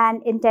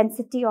 and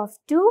intensity of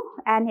 2,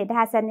 and it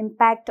has an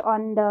impact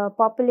on the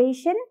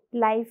population,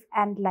 life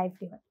and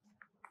livelihood.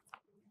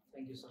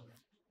 Thank you so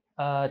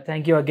much.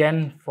 Thank you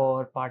again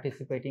for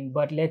participating.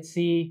 But let's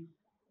see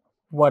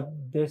what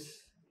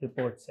this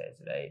report says,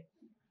 right?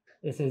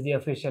 This is the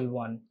official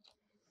one.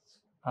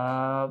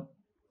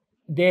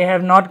 They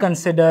have not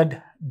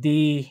considered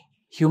the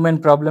human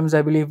problems,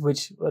 I believe,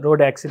 which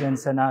road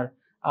accidents and are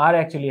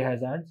actually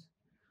hazards.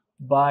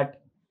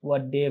 But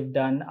what they've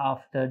done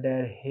after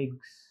their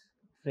Higgs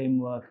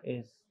framework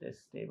is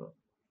this table,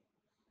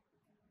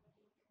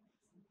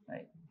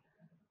 right?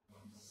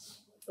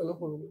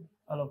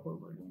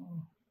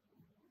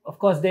 Of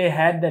course, they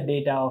had the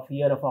data of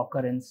year of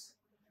occurrence,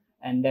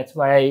 and that's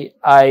why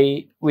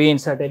we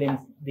inserted in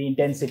the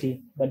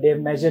intensity. But they've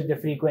measured the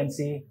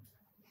frequency,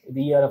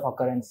 the year of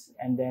occurrence,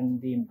 and then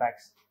the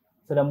impacts.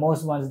 So the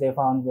most ones they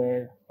found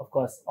were, of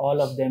course,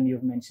 all of them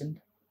you've mentioned.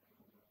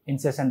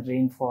 Incessant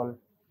rainfall.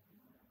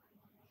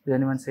 Did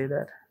anyone say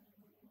that?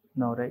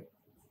 No, right?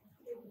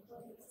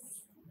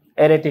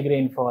 Erratic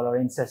rainfall or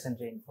incessant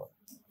rainfall.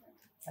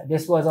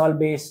 This was all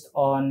based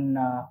on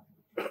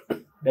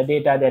the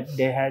data that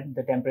they had,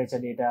 the temperature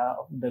data,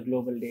 the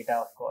global data,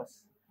 of course.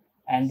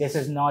 And this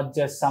is not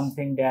just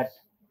something that,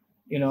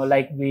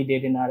 like we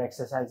did in our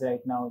exercise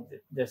right now,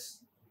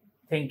 just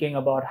thinking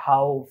about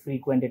how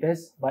frequent it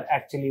is, but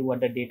actually what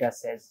the data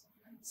says.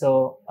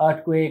 So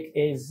earthquake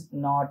is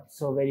not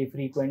so very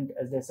frequent,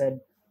 as they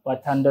said,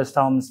 but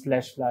thunderstorms,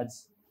 flash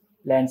floods,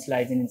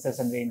 landslides, and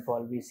incessant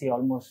rainfall, we see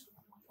almost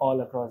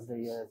all across the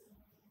year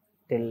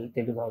till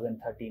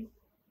 2013,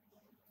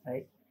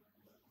 right?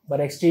 But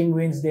extreme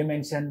winds, they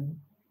mentioned,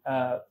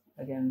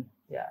 again,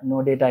 yeah,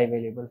 no data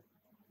available.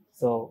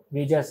 So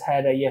we just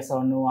had a yes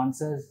or no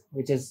answers,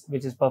 which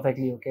is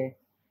perfectly okay,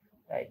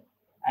 right?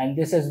 And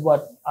this is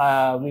what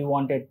we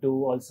wanted to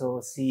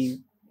also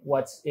see.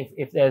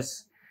 If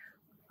there's,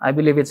 I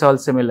believe it's all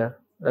similar,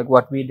 like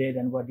what we did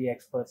and what the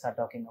experts are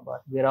talking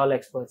about. We're all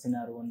experts in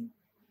our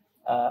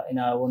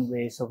own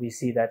way, so we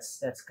see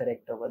that's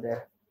correct over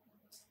there.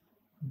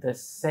 The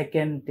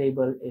second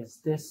table is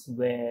this,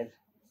 where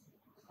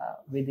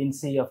we didn't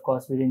see, of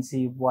course, we didn't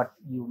see what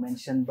you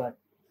mentioned, but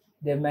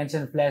they've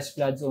mentioned flash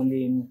floods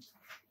only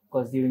of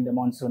course, during the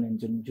monsoon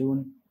in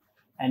June.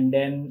 And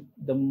then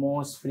the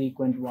most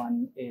frequent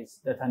one is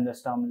the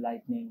thunderstorm,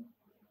 lightning,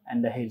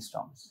 and the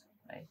hailstorms,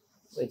 right?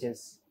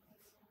 It's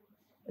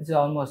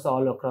almost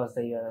all across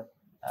the year,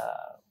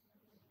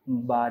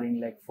 barring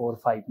like 4 or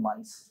 5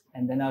 months.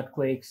 And then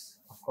earthquakes,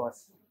 of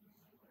course,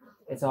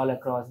 it's all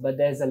across, but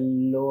there's a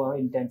lower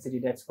intensity.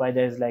 That's why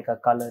there's like a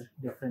color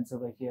difference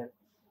over here.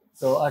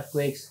 So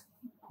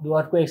do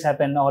earthquakes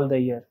happen all the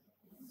year?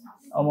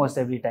 Almost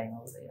every time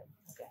over the year.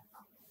 Okay,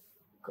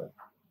 good.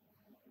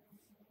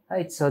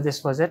 Right, so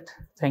this was it.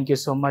 Thank you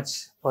so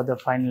much for the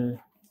final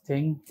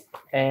thing.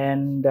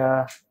 And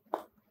I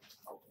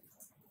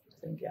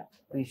think, yeah,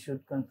 we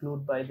should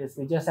conclude by this.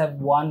 We just have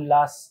one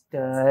last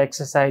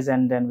exercise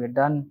and then we're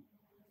done.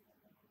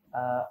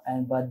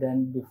 But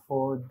then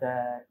before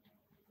that,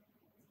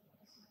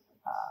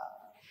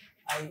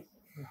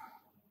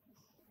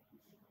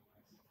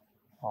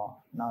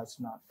 now it's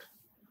not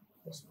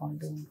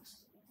responding.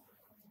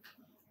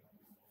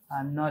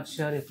 I'm not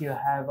sure if you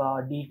have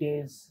our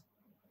details.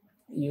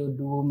 You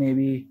do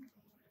maybe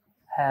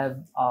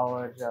have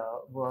our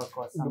work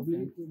or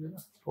something.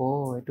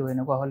 Oh, itu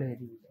enakwa hole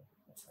heri.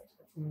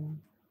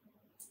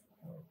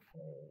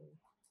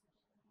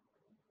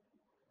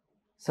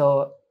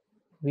 So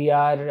we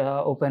are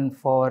open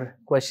for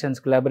questions,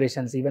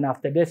 collaborations even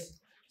after this.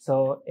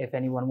 So if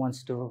anyone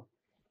wants to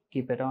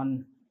keep it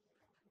on,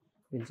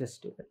 we'll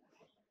just do it.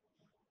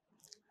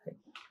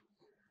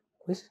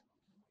 Quiz?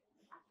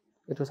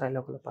 It was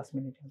high-level past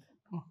minute.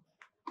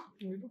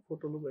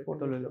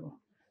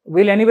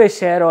 We'll anyway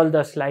share all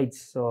the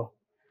slides, so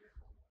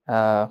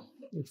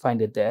you'll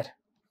find it there.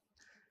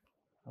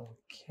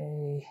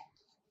 Okay.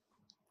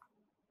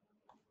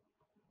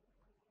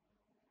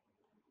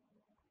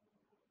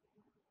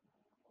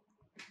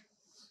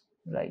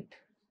 Right.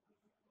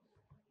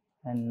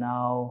 And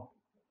now,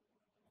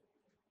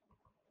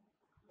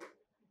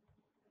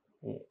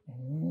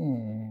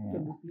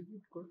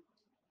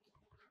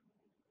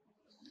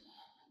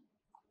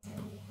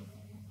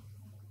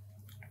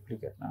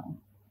 duplicate now.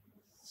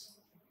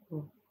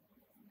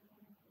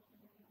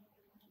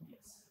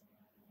 Yes.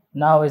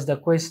 Now is the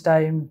quiz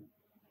time.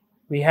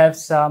 We have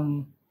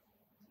some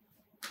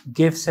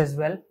gifts as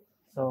well.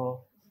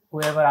 So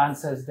whoever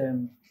answers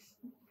them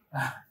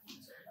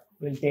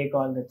will take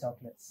all the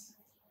chocolates.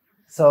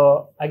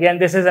 So again,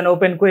 this is an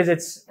open quiz.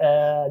 It's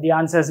the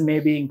answers may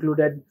be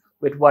included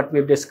with what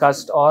we've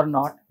discussed or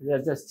not.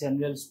 There's just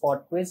general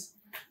spot quiz.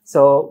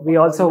 So we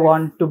also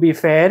want to be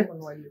fair.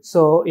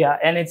 So yeah,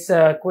 and it's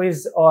a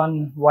quiz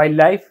on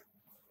wildlife,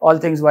 all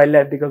things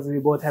wildlife, because we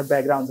both have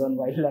backgrounds on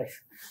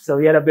wildlife. So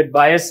we are a bit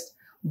biased,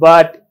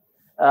 but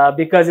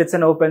because it's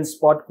an open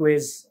spot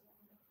quiz,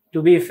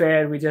 to be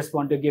fair, we just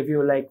want to give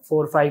you like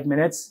 4 or 5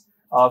 minutes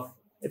of,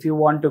 if you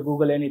want to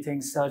Google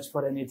anything, search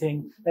for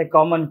anything, like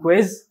common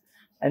quiz,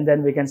 and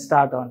then we can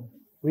start on.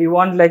 We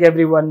want like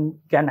everyone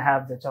can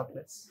have the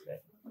chocolates.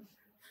 Right?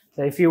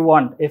 So if you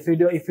want, if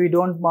you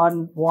don't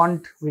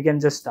want, we can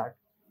just start.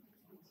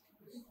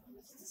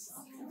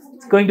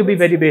 It's going to be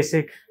very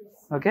basic.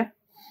 Okay?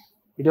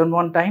 You don't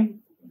want time?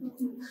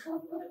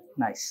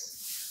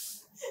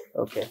 Nice.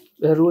 Okay.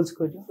 The rules,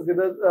 could you? Okay,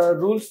 the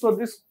rules for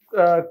this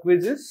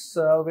quiz is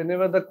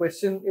whenever the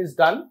question is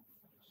done,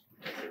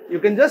 you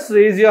can just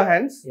raise your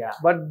hands, Yeah.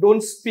 but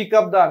don't speak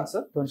up the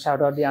answer. Don't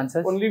shout out the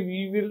answers. Only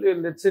we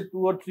will, let's say 2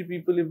 or 3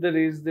 people, if they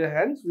raise their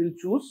hands, we'll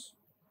choose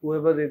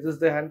whoever raises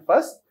their hand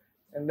first,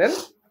 and then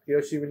he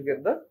or she will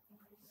get the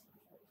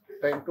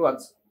time to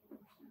answer.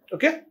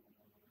 Okay?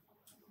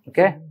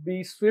 Okay.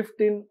 Be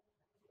swift in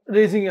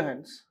raising your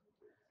hands.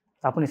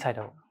 Apuni side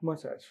out.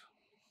 Massage.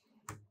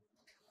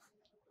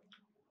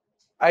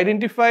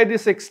 Identify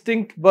this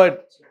extinct bird.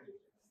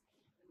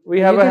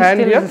 We have a hand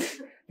here.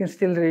 You can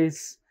still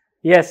raise.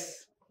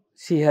 Yes,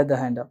 she had the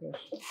hand up.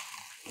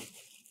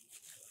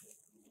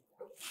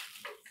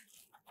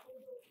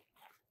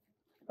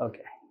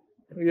 Okay.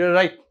 You're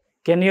right.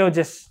 Can you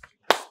just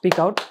speak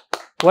out?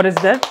 What is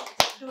that?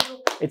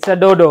 It's a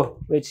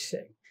dodo, which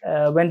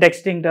went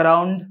extinct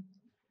around,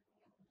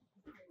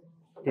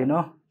 you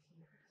know,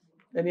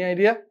 Any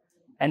idea?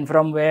 and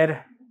from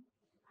where?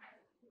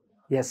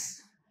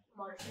 Yes.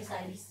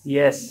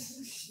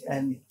 Yes.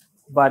 And,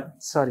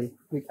 but sorry,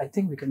 I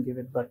think we can give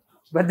it, but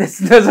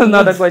this is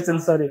not a question,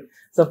 sorry.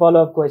 It's a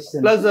follow-up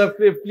question. Plus,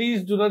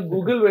 please do not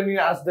Google when you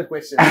ask the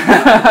question.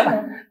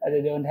 I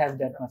don't have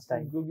that much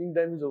time. Googling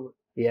time is over.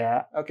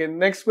 Yeah. Okay,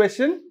 next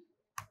question.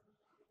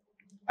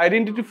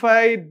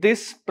 Identify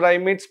this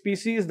primate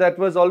species that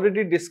was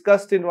already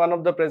discussed in one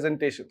of the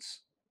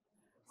presentations.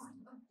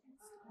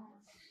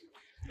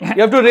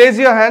 You have to raise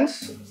your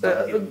hands.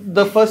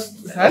 The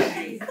first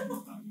hand.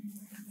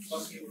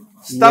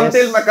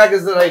 Stump-tailed macaque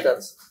is the right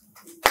answer.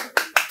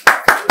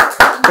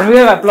 Can we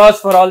have applause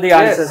for all the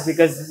answers, Yes.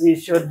 because we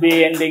should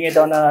be ending it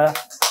on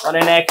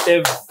an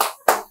active.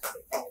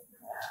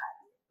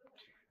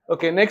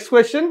 Okay, next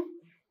question.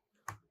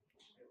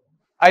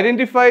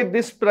 Identify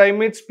this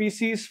primate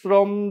species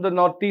from the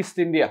northeast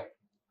India.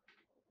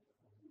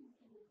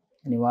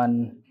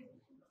 Anyone?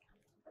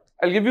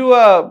 I'll give you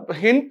a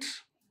hint.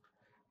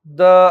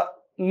 The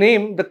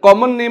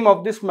common name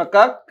of this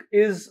macaque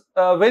is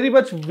very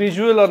much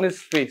visual on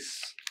his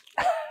face.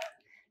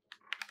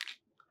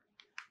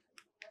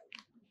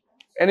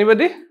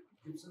 Anybody?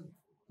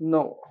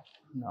 No.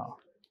 No.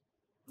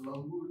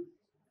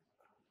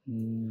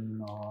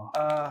 No,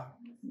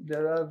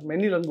 There are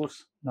many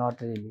langurs.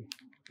 not really.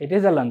 It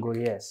is a langur,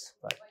 yes,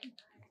 but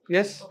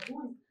Yes?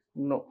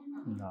 No.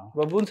 no.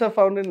 Baboons are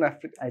found in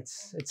Africa.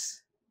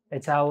 It's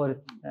our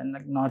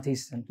like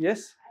northeastern.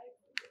 Yes?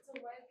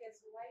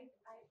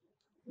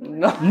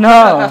 No.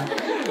 No.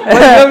 But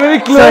you are very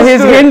close So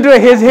his to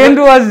hint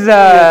was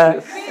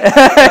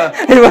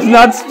it was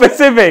not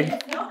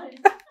specific.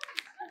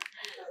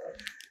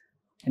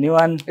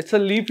 Anyone? It's a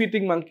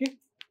leaf-eating monkey.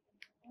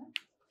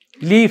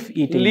 Leaf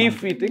eating.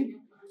 Leaf-eating.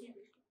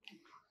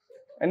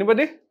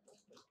 Anybody?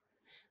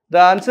 The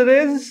answer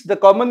is, the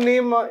common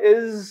name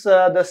is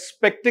the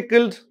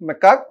spectacled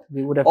macaque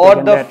We would have or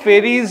taken the that.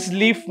 fairies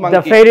leaf monkey.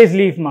 The fairies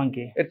leaf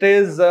monkey. It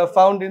is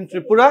found in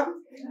Tripura.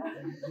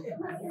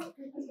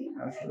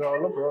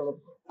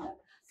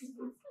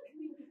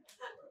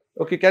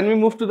 Okay, can we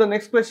move to the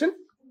next question?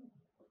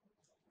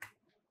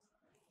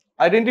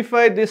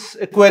 Identify this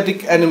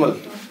aquatic animal.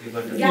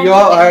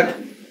 Your hand.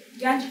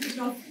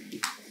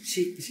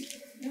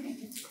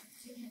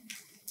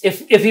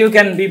 If you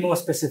can be more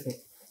specific.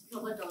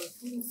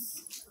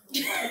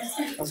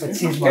 But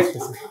she's more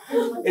specific.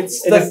 It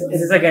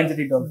is a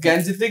Gangetic dolphin.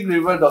 Gangetic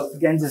river dolphin.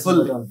 Ganges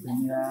Full.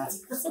 dolphin. Yeah.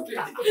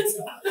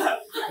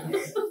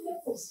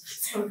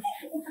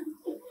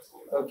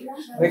 Okay.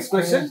 Next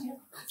question.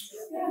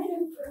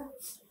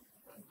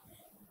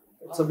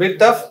 It's a bit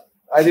tough.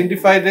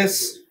 Identify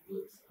this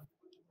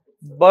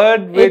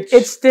bird which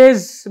It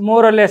stays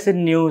more or less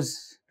in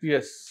news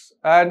yes,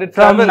 and it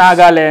from travels.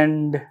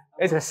 Nagaland.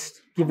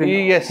 Just giving.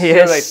 Yes,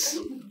 you're right.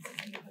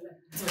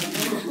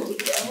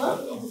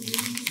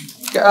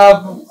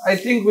 I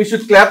think we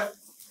should clap.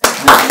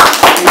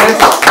 Yes.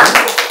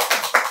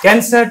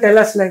 Can sir tell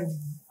us like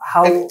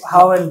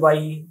how and why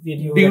did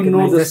you Do you know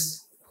recognize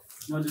this?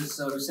 No,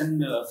 this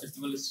recent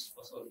festival is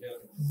also there.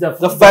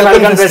 The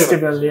Falcon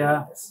Festival,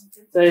 yeah.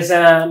 So it's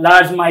a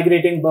large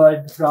migrating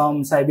bird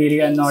from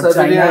Siberia and North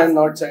Siberia China. and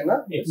North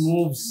China. It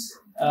moves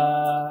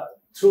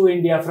through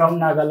India from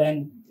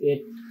Nagaland.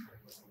 It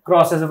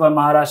crosses over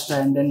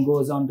Maharashtra and then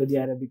goes on to the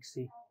Arabic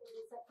Sea.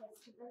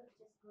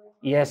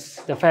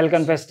 Yes, the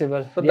Falcon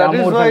Festival. So the that is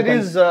Amur why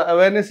Falcons.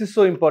 awareness is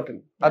so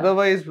important. Yeah.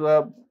 Otherwise,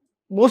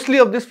 mostly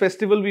of this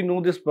festival we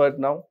know this bird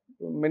now.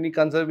 Many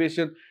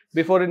conservation.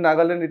 Before in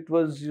Nagaland it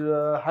was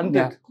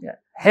hunted. Yeah.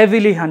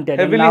 Heavily hunted.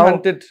 Heavily now,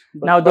 hunted.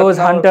 Now those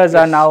hunters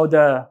are now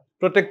the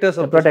protectors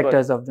of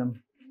protectors of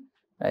them.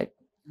 Right.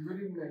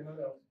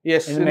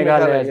 Yes, In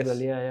Meghalaya as well.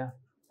 Yeah.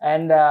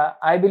 And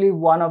I believe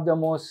one of the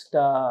most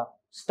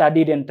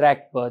studied and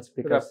tracked birds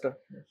because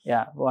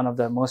one of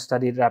the most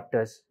studied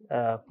raptors.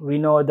 We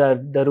know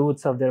the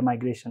routes of their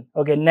migration.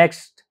 Okay,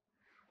 next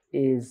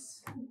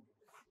is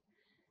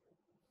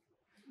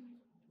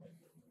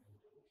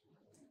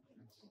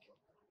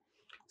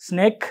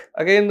snake.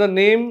 Again, the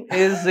name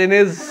is in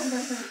his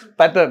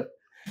pattern.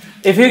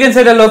 If you can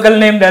say the local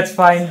name, that's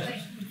fine.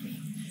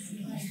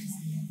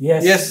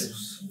 Yes. Yes.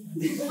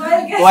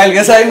 Wild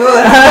guess, I know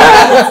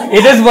that.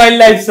 It is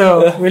wildlife,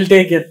 so we'll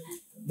take it.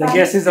 The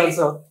guess is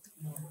also.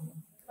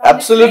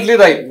 Absolutely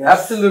right.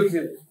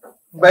 Absolutely.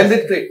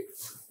 Bandit crate.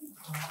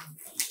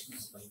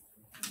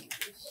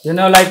 You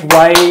know, like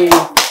why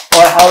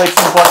or how it's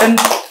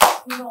important?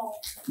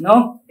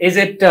 No? Is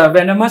it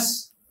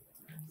venomous?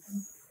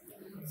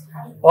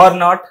 Or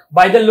not?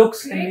 By the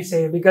looks, can we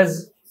say?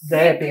 Because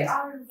they're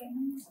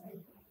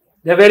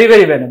very,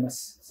 very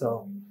venomous.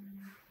 So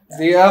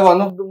they are one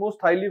of the most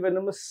highly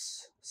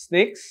venomous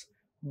snakes,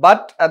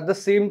 but at the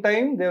same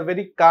time, they are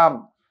very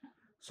calm.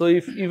 So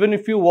even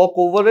if you walk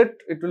over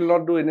it, it will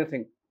not do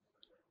anything.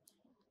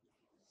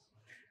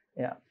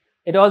 Yeah.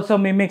 It also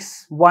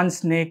mimics one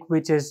snake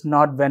which is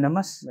not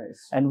venomous.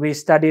 Nice. And we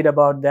studied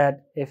about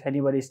that. If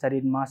anybody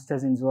studied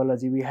masters in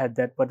zoology, we had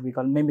that what we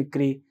call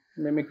mimicry.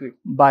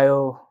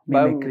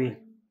 Biomimicry.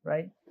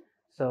 Right?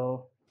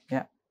 So,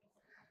 yeah.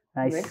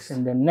 Nice. Next.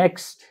 And then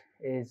next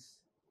is,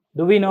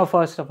 do we know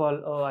first of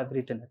all? Oh, I've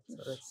written it.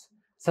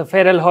 So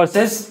feral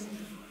horses.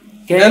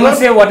 Can anyone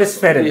say what is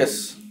feral?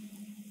 Yes.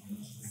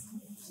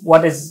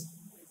 What is,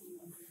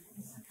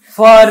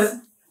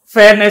 for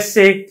fairness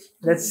sake,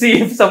 let's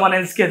see if someone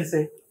else can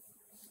say.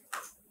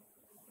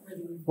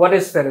 What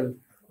is feral?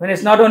 When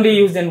it's not only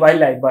used in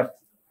wildlife, but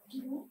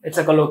it's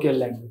a colloquial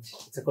language.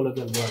 It's a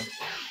colloquial word.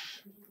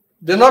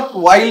 They're not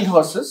wild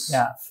horses.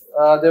 Yeah.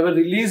 They were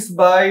released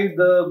by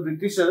the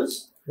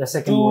Britishers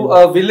to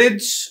a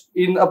village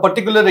in a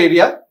particular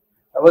area.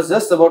 I was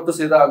just about to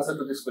say the answer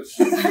to this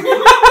question.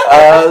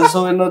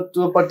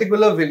 To a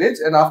particular village,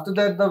 and after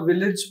that, the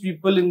village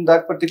people in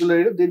that particular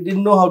area, they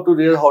didn't know how to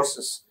rear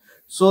horses.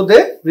 So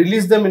they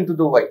released them into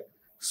the wild.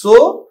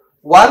 So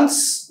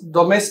once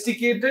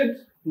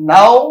domesticated,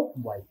 now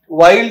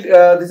wild.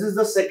 This is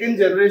the second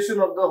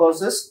generation of the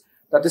horses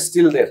that is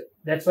still there.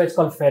 That's why it's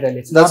called feral.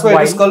 That's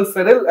why it is called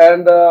feral,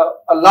 and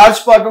a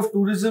large part of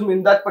tourism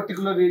in that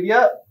particular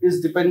area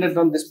is dependent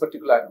on this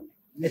particular animal.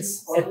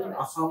 It's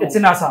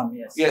in Assam,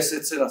 yes. Yes,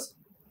 it's in Assam.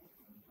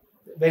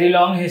 Very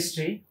long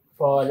history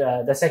for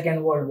the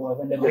Second World War.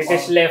 When the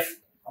British left,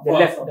 they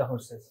left the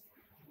horses.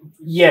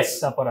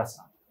 Yes, Upper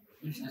Assam.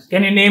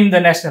 Can you name the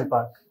national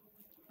park?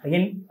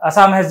 Again,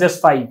 Assam has just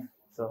 5.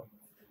 So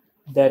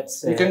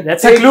that's a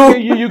clue.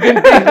 You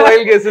can take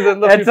wild guesses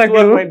and the fifth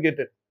one might get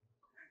it.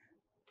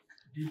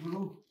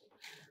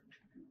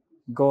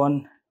 Go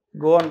on.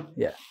 Go on.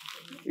 Yeah.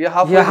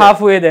 You're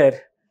halfway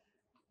there.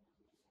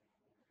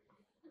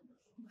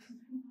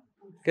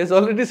 He's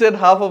already said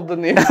half of the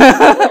name.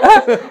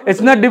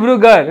 It's not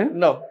Dibrugarh.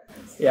 No.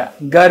 Yeah.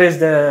 Garh is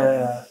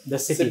the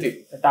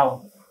city, the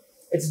town.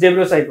 It's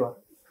Dibru-Saikwa.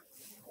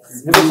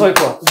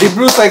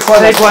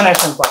 Dibru-Saikwa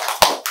National Park.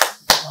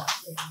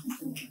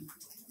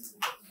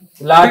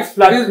 Large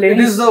floodplains. It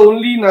is the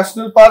only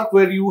national park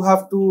where you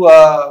have to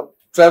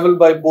travel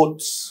by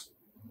boats.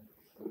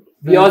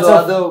 We also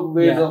other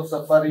ways of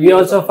safari. We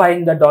also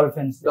find the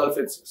dolphins.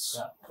 Dolphins.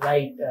 Yeah,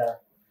 right.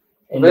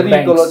 In very the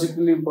banks.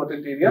 ecologically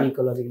important area. Very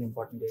ecologically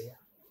important area.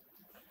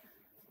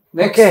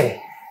 Next.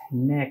 Okay.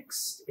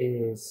 Next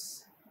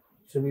is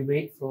Should we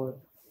wait for?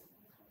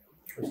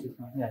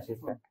 Yeah, she's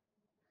back.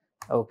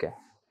 Okay.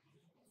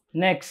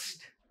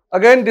 Next.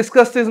 Again,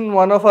 discussed in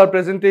one of our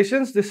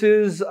presentations. This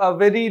is a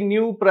very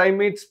new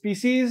primate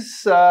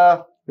species.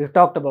 We've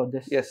talked about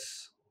this.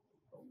 Yes.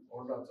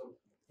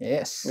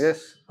 Yes.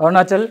 Yes.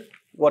 Arunachal.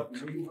 What?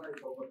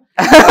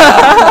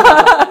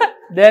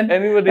 Then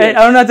Anybody?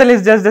 Arunachal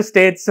is just the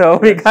state, so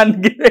we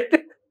can't give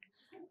it.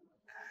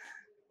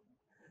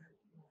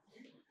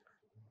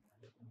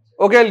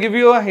 Okay, I'll give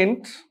you a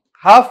hint.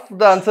 Half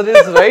the answer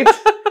is right.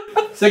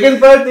 Second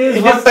part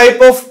is what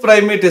type of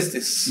primate is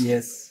this?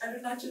 Yes.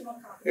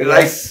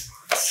 Right.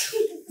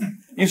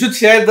 You should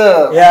share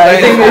the. Yeah, I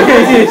think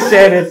we should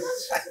share it.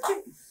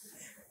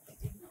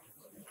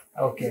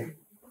 Okay.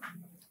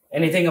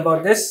 Anything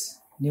about this?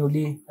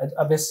 Newly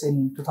abyss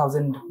in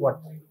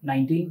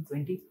 19,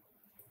 20?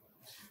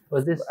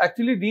 Was this?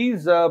 Actually,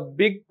 these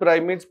big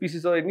primate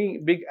species or any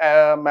big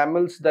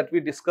mammals that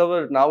we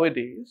discover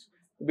nowadays,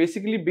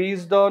 basically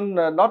based on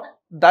not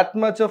that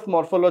much of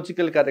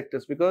morphological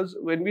characters, because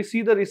when we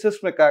see the rhesus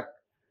macaque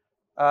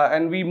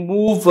and we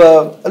move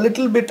a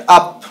little bit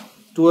up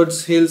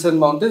towards hills and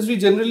mountains, we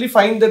generally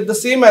find that the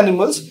same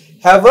animals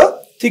have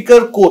a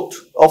thicker coat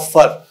of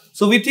fur.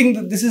 So we think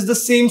that this is the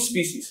same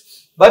species.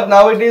 But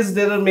nowadays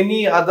there are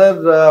many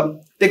other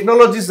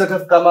technologies that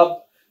have come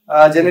up,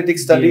 genetic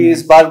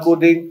studies,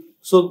 barcoding.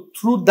 So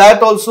through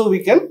that also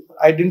we can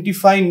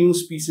identify new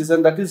species,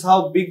 and that is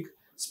how big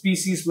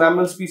species,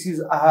 mammal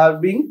species are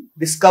being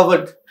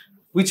discovered,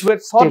 which were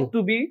thought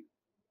to be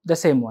the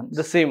same ones.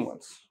 the same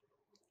ones.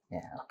 Yeah,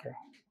 okay.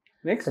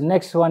 Next. The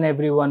next one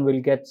everyone will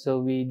get, so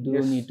we do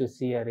Yes. need to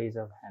see a raise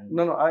of hand.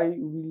 No, I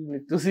will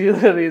need to see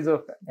the raise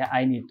of hand. Yeah,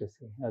 I need to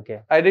see.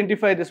 Okay.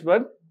 Identify this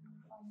bird.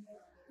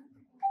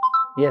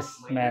 Yes,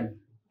 man.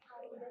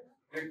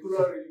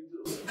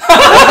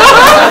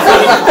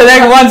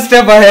 Like one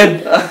step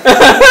ahead.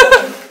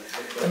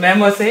 The ma'am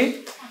was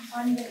saying?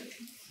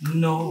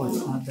 No, it's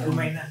not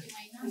that.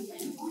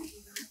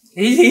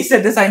 He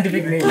said the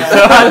scientific name. So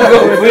I'll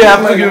go with We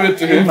have to give it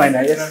to him.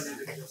 Minor, yes.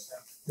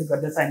 You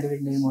got the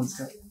scientific name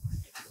also.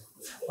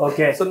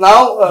 Okay. So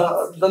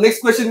now the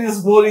next question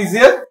is more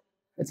easier.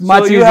 It's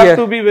much so you easier. have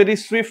to be very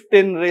swift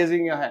in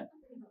raising your hand.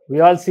 We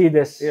all see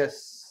this.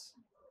 Yes.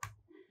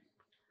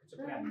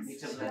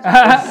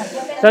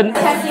 So,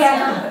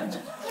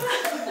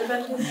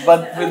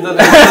 But with the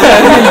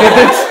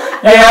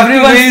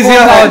everyone raise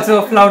your hand.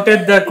 also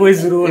flouted the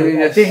quiz rule. I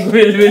Yes. think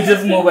we'll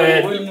just move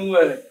ahead. We'll move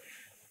ahead.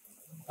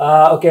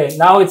 Okay,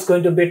 now it's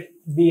going to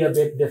be a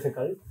bit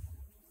difficult,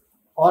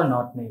 or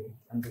not maybe.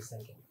 I'm just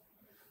thinking.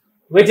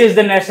 Which is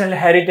the national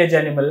heritage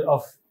animal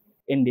of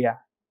India?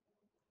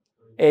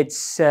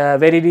 It's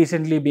very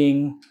recently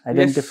being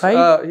identified.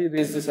 Yes, he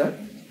raised his hand.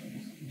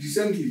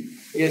 Recently.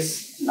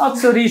 Yes. Not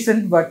so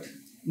recent, but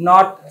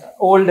not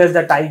old as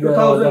the tiger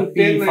or the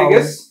 2010, peafowl. I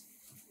guess.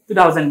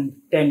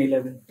 2010,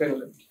 11. 10,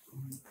 11.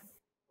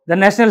 The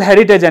national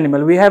heritage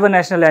animal. We have a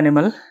national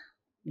animal.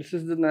 This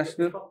is the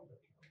national.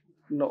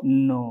 No.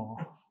 No.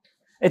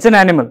 It's an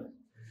animal.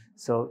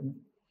 So,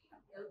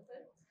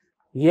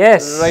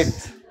 yes.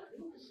 Right.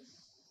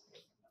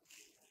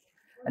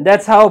 And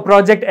that's how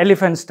Project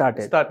Elephant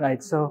started.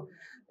 Right. So,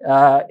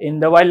 in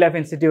the Wildlife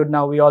Institute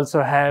now we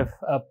also have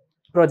a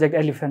Project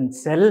Elephant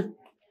cell.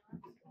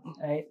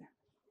 Right.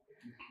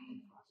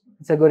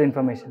 It's a good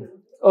information.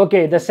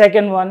 Okay, the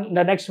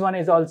next one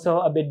is also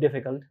a bit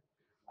difficult.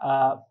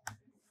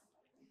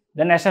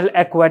 The national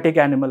aquatic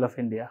animal of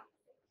India.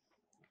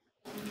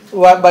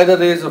 By the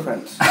raise of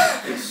hands.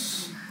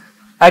 Yes.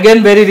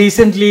 Again, very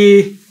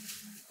recently,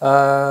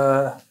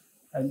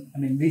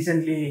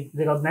 recently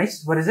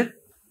recognized. What is it?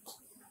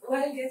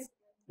 Well, yes.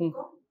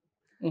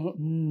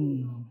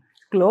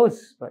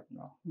 Close, but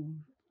no.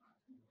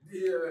 It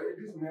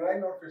is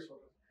marine or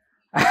freshwater.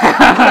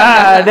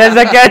 There's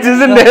a catch,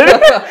 isn't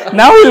there?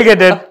 Now we'll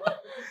get it.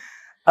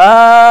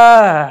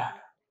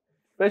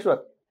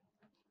 Freshwater.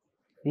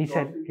 He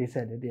said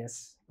it,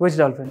 yes. Which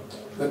dolphin?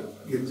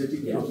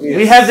 Yes.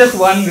 We have just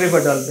one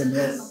river dolphin,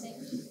 yes.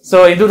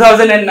 So in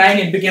 2009,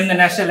 it became the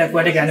national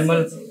aquatic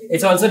animal.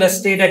 It's also the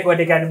state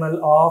aquatic animal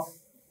of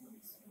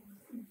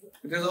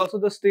It is also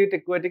the state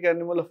aquatic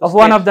animal of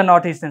one of the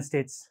northeastern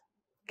states.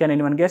 Can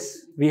anyone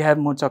guess? We have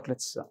more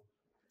chocolates. So.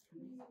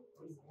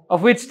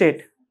 Of which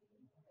state?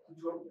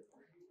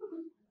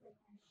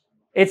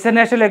 It's a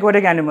national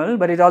aquatic animal,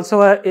 but it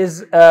also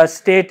is a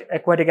state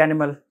aquatic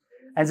animal,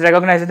 and it's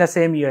recognized in the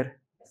same year.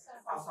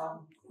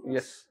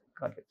 Yes,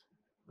 got it.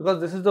 Because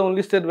this is the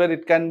only state where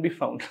it can be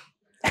found.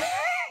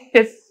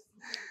 Yes.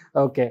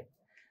 Okay.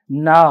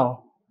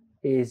 Now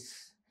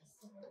is,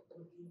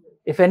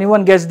 if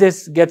anyone gets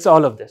this, gets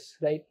all of this,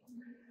 right?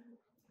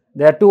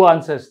 There are two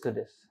answers to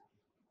this.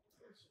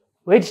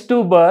 Which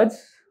two birds,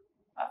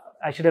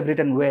 I should have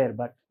written where,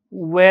 but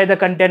were the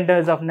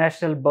contenders of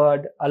national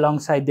bird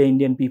alongside the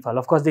Indian peafowl?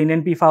 Of course, the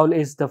Indian peafowl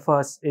is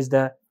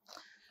the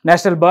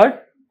national bird.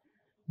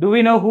 Do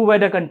we know who were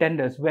the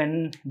contenders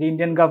when the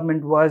Indian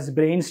government was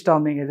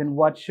brainstorming as in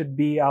what should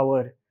be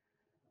our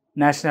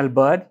national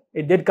bird?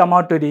 It did come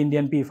out to the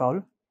Indian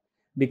peafowl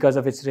because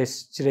of its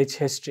rich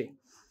history.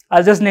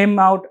 I'll just name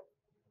out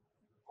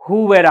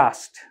who were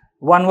asked.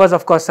 One was,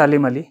 of course,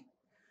 Salim Ali,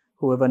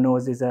 whoever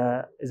knows is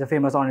a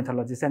famous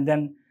ornithologist. And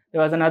then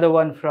there was another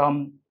one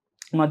from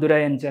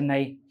Madurai and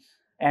Chennai,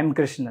 M.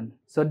 Krishnan.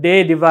 So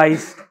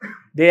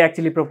they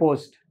actually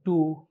proposed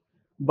 2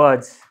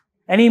 birds.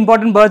 Any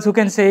important birds who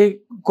can say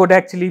could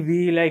actually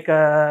be like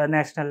a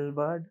national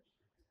bird?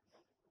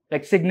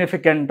 Like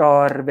significant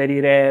or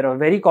very rare or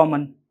very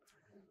common?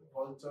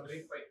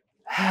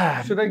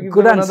 Should I give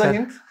Good them answer. another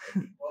hint?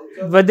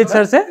 What did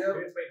sir say?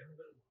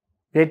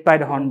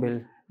 Great-pied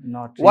hornbill.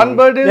 Not really. One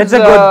bird is That's a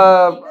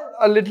good.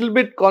 a little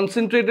bit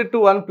concentrated to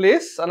one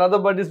place. Another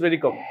bird is very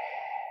common.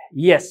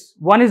 Yes,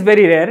 one is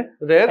very rare.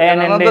 Rare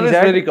and another is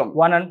endangered. very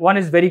common. One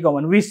is very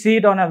common. We see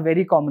it on a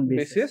very common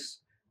basis. Basis.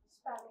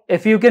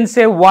 If you can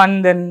say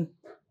one, then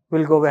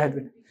we'll go ahead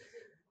with.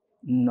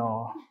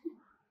 No,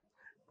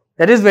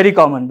 that is very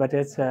common, but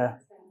it's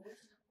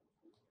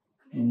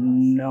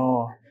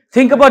no.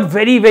 Think about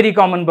very, very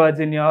common birds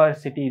in your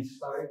cities.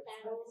 Right.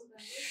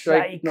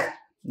 Shrike.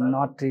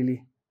 Not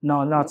really.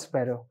 No, not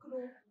sparrow.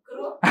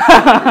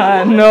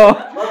 No,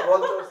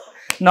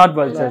 not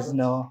vultures.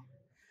 No.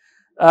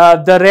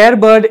 The rare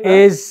bird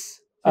is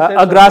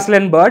a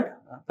grassland bird,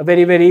 a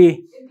very,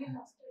 very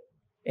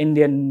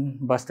Indian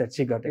bustard.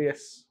 She got it.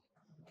 Yes.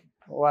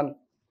 One.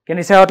 Can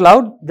you say out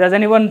loud? Does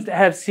anyone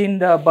have seen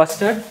the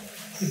bustard?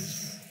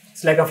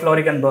 It's like a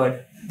Florican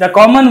bird. The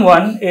common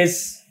one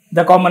is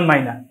the common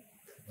myna.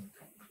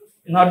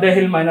 Not the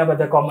hill myna, but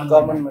the common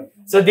myna.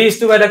 So these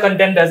 2 were the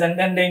contenders, and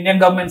then the Indian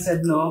government said,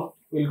 no,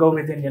 we'll go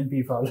with Indian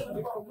peafowl.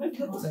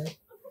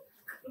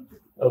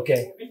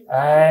 Okay.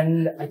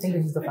 And I think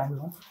this is the final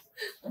one.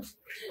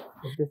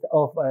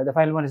 The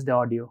final one is the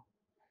audio.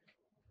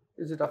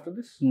 Is it after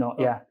this? No,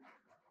 yeah.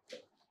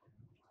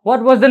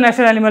 What was the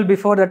national animal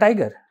before the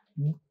tiger?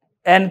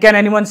 And can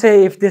anyone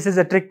say if this is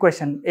a trick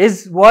question?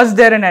 Was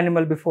there an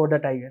animal before the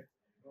tiger?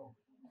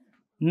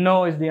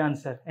 No is the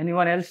answer.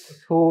 Anyone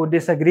else who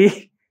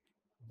disagree?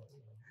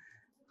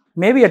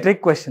 Maybe a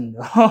trick question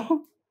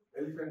though.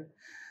 Elephant.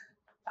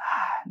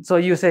 So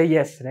you say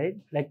yes, right?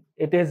 Like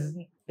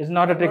it's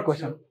not a trick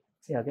question.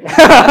 Yeah, okay.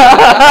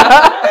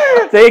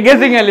 So you're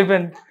guessing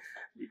elephant.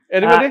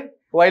 Anybody?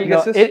 Wild No,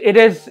 guesses?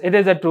 it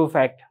is a true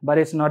fact, but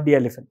it's not the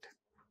elephant.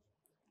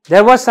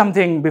 There was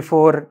something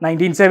before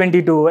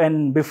 1972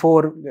 and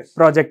before Yes.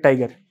 Project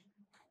Tiger.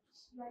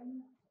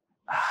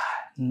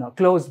 No,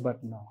 close,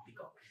 but no.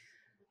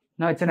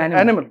 No, it's an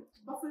animal.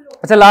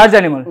 It's a large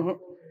animal.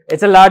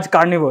 It's a large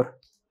carnivore.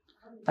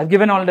 I've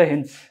given all the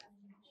hints.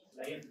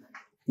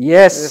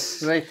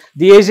 Yes. Right.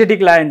 The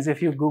Asiatic lions,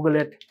 if you Google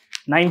it.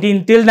 Till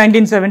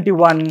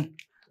 1971.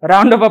 A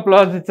round of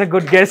applause. It's a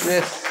good guess.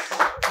 Yes.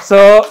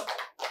 So,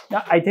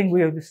 I think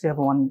we still have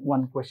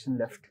one question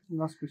left.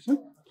 Last question.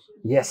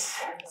 Yes.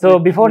 So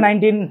before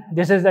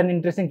this is an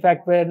interesting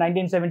fact where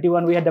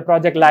 1971 we had the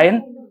Project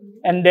Lion,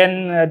 and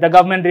then the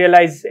government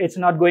realized it's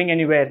not going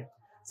anywhere.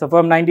 So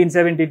from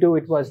 1972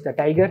 it was the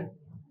tiger.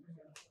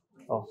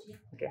 Oh,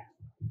 okay.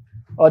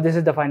 Oh, this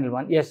is the final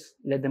one. Yes,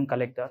 let them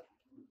collect that.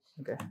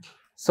 Okay.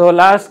 So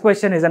last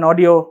question is an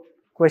audio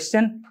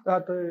question.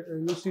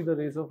 You see the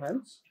raise of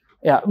hands?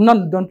 Yeah,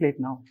 no, don't play it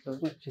now. So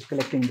she's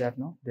collecting that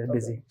now. They're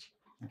busy.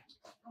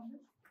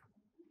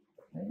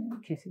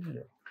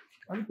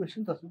 Any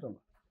questions?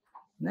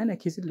 No,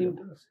 खिसी लो.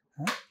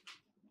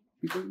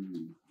 People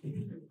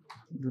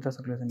दूसरा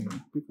chocolate नहीं.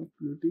 people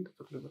take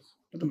chocolates.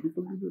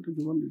 People do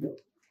the one video.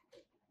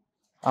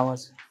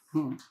 आवाज.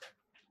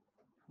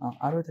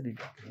 आरो the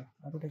detail.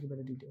 आरो take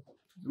better detail.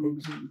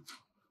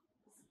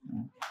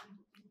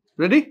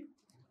 Ready?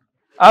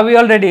 Are we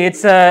all ready?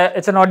 It's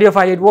an audio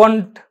file. It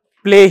won't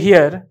play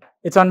here.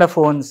 It's on the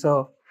phone.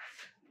 So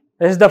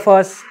this is the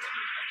first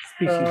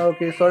species.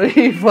 Okay,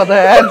 sorry for the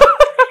ad.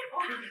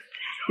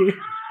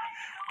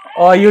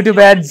 Or YouTube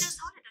ads.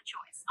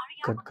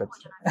 Good.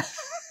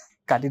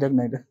 Cut it up,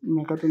 no.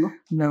 No,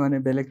 No,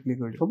 belek click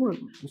kori.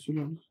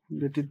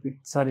 Let it be.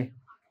 Sorry.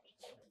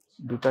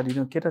 Duta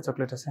dino keta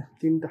chocolate ase?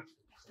 Tinta.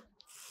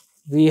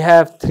 We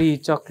have 3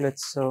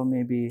 chocolates, so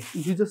maybe.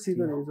 You just see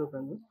the raise of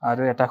hands.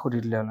 Aro eta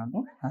khudile hola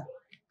no?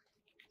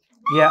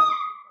 Yeah.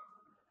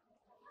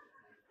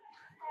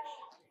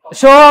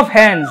 Show of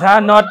hands, huh?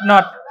 Not.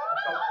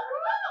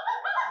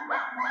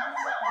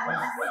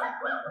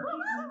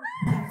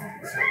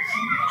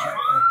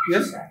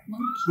 Yes?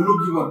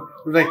 Ecological.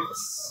 Right.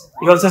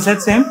 You also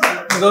said same?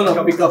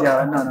 No, pick up.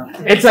 Yeah, no.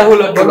 It's a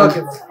hula.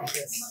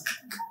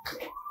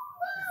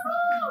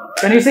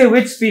 Can you say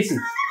which species?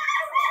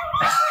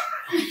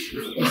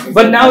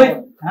 But now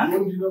it. Huh?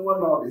 Don't remember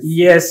nowadays.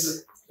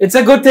 Yes. It's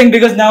a good thing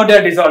because now they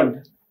are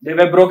dissolved. They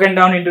were broken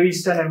down into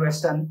Eastern and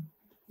Western.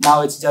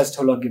 Now it's just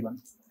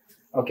hologibbon.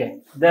 Okay.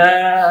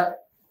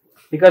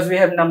 Because we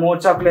have now more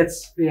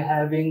chocolates, we are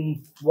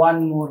having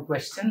one more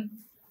question.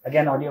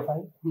 Again, audio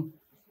file.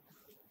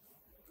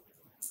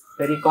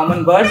 Very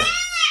common bird.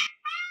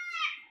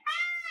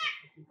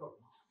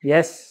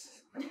 Yes.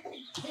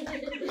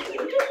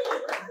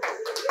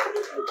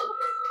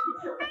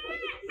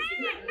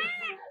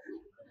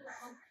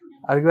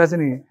 Are you asking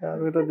me?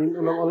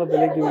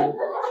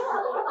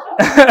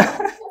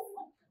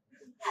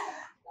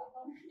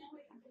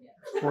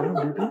 Follow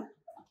beauty,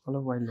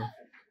 follow wildlife.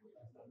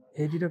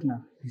 Hey, did na?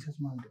 This is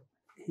my.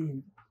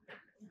 Hey,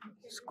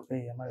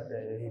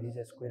 here is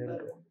a squirrel.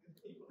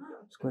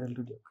 Squirrel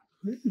to joke.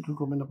 You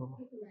comment about.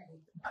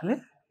 ভালে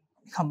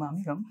খাম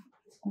আমি খাম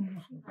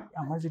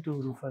আমার যেটো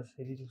রুফাস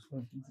হেৰি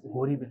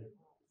horrible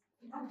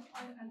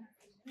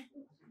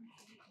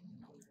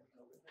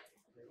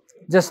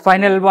just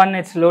final one,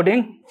 it's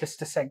loading, just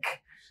a sec.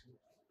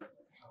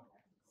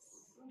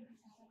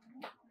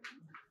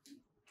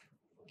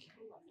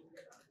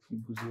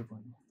 বুঝিয়ে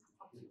পাই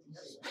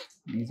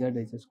লিজার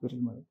digest করে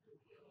মারে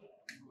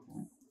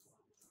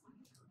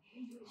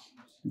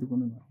কিন্তু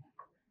কোনো না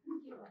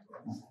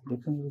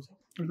দেখুন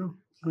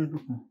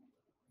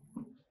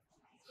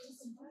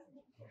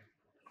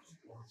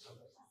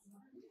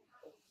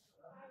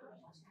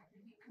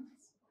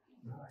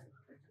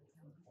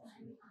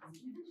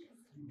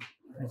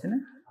আছে না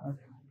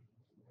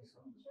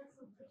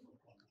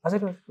আছে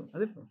তো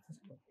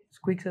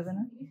squeaks আছে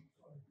না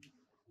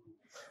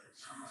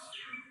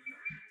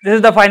this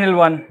is the final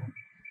one,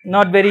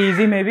 not very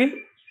easy maybe.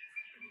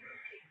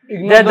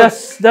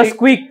 The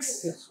squeaks.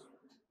 Yes.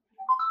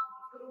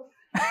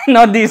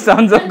 Not these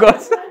sounds of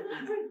course.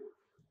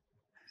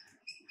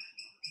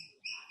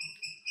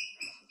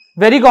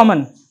 Very common,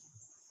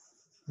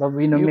 but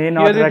we may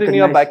not recognize in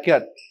your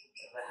backyard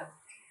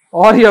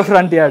or your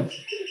front yard.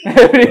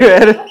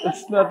 Everywhere.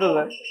 It's not a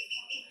right.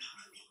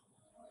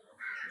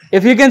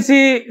 If you can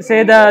see, say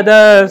the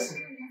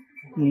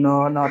no,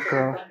 not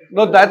crow.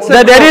 No, that's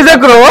there is a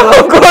crow,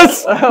 of course.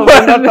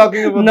 We're not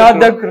talking about not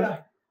the crow.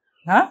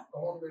 Huh?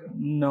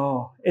 No,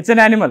 it's an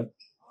animal.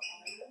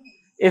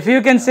 If you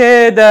can say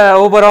the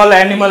overall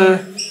animal,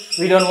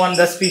 we don't want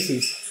the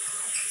species.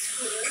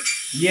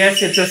 Yes,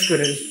 it's a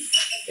squirrel.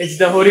 It's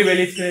the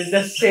hoary-bellied squirrel,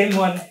 the same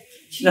one,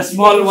 the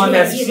small one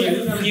that you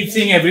keep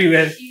seeing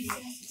everywhere.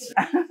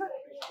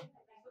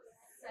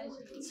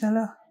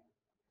 Chala.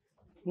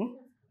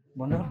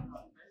 Bono.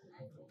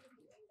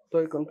 So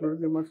I concluded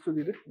remarks to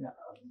did it? Yeah.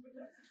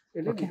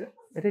 Okay.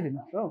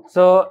 Oh.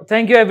 So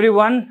thank you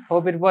everyone.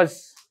 Hope it was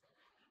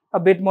a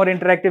bit more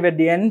interactive at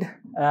the end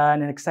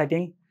and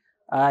exciting.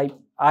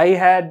 I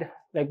had,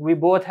 like, we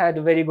both had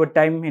a very good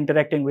time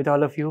interacting with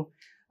all of you.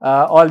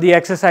 All the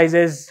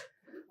exercises,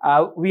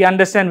 we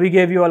understand we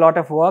gave you a lot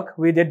of work.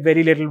 We did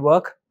very little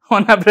work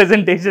on our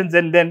presentations,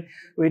 and then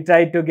we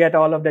tried to get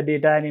all of the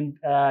data and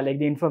like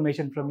the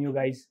information from you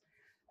guys.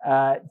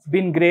 It's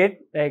been great.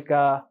 Like,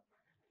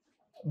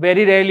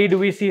 very rarely do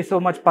we see so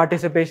much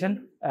participation.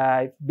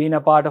 I've been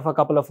a part of a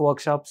couple of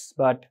workshops,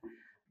 but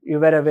you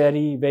were a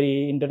very,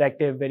 very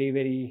interactive,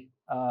 very,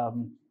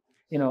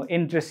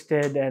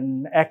 interested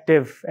and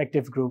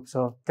active group.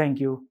 So thank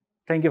you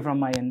from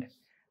my end.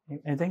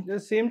 Anything? The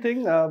same thing.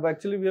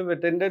 Actually, we have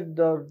attended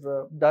or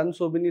done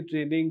so many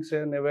trainings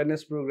and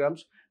awareness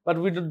programs, but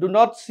we do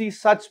not see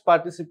such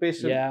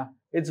participation. Yeah,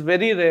 it's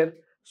very rare.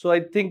 So I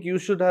think you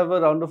should have a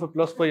round of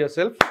applause for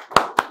yourself.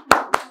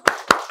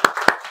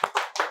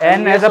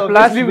 And yes, as a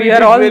plus, we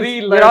are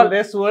all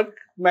less work.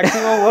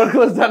 Maximum work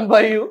was done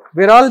by you.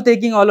 We're all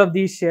taking all of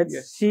these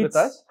sheets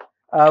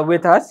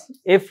with us.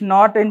 If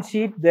not in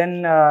sheet,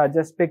 then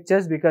just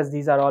pictures, because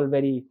these are all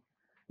very,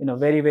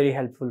 very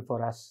helpful for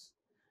us.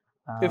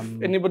 If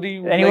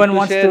anyone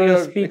wants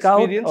to speak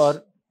out,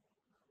 or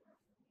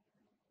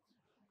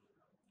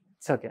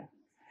it's okay.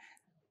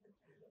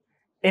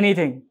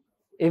 Anything.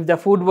 If the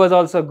food was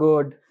also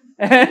good,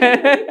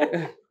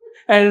 and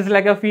it's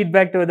like a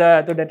feedback to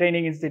the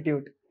training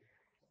institute.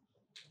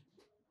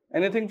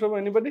 Anything from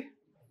anybody?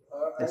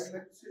 Yes. I'd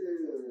like to say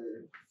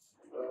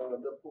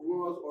the program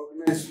was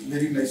organized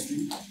very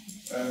nicely,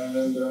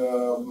 and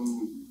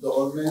the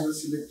organizer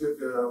selected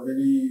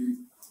very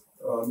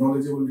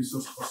knowledgeable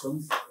resource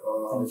persons.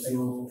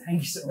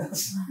 Thank you so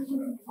much.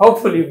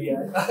 Hopefully we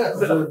are.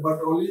 But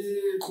only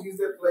thing is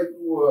that, like,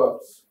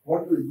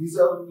 what these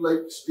are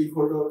like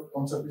stakeholder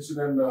consultation,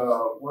 and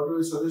what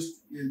we suggest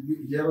is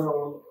here are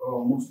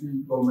all mostly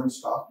government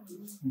staff.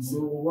 So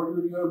what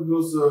we do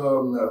is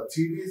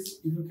 3 days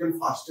if you can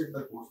fast track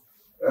the course,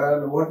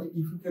 and what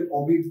if you can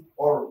omit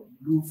or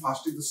do fast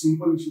track the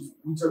simple issues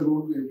which are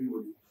known to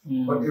everybody.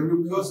 But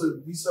because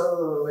these are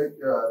like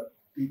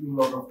taking a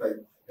lot of time,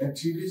 and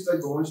 3 days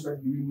like government start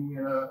giving me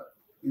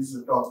is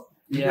tough.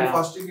 You can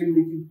fast track and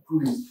make it 2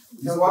 days.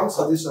 This is one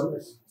suggestion.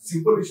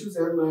 Simple issues,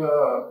 and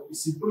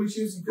simple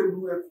issues you can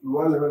do at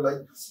lower level,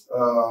 like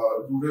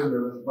rural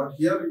level. But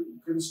here you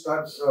can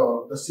start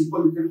the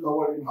simple you can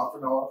cover in half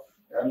an hour,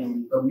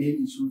 and the main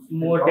issues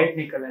more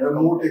technical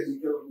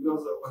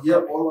because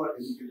here all are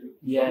educated.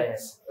 Yes.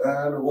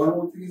 And one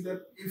more thing is that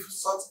if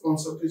such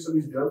consultation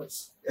is there,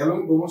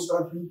 along government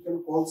staff, you can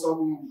call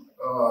some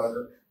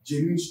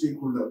genuine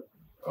stakeholder.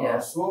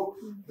 So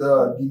the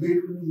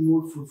debate will be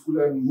more fruitful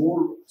and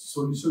more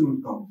solution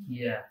will come.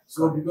 Yeah.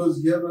 So because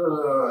here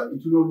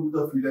it will not do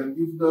the field, and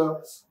if the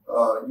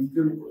you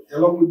can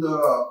along with the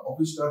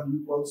office staff, you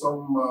call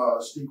some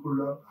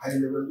stakeholder, high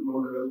level, low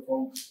level,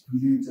 from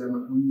village, and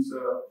who is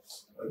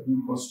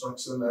doing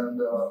construction and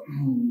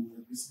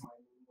this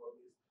mining,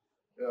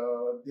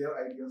 their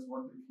ideas,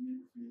 what they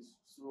feel.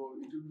 So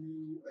it will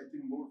be, I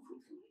think, more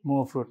fruitful.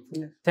 More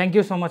fruitful. Yeah. Thank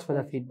you so much for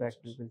the feedback.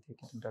 We will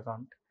take it into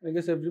account. I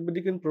guess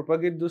everybody can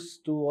propagate this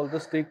to all the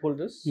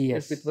stakeholders.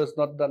 Yes. If it was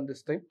not done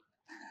this time,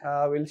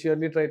 we'll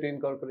surely try to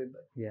incorporate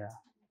that. Yeah.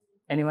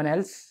 Anyone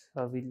else?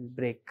 We'll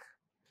break.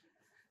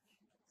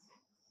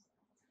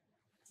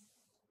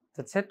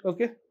 That's it.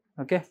 Okay.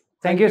 Okay. Thank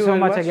Thank you you so very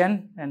much much.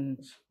 again, and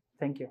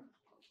thank you.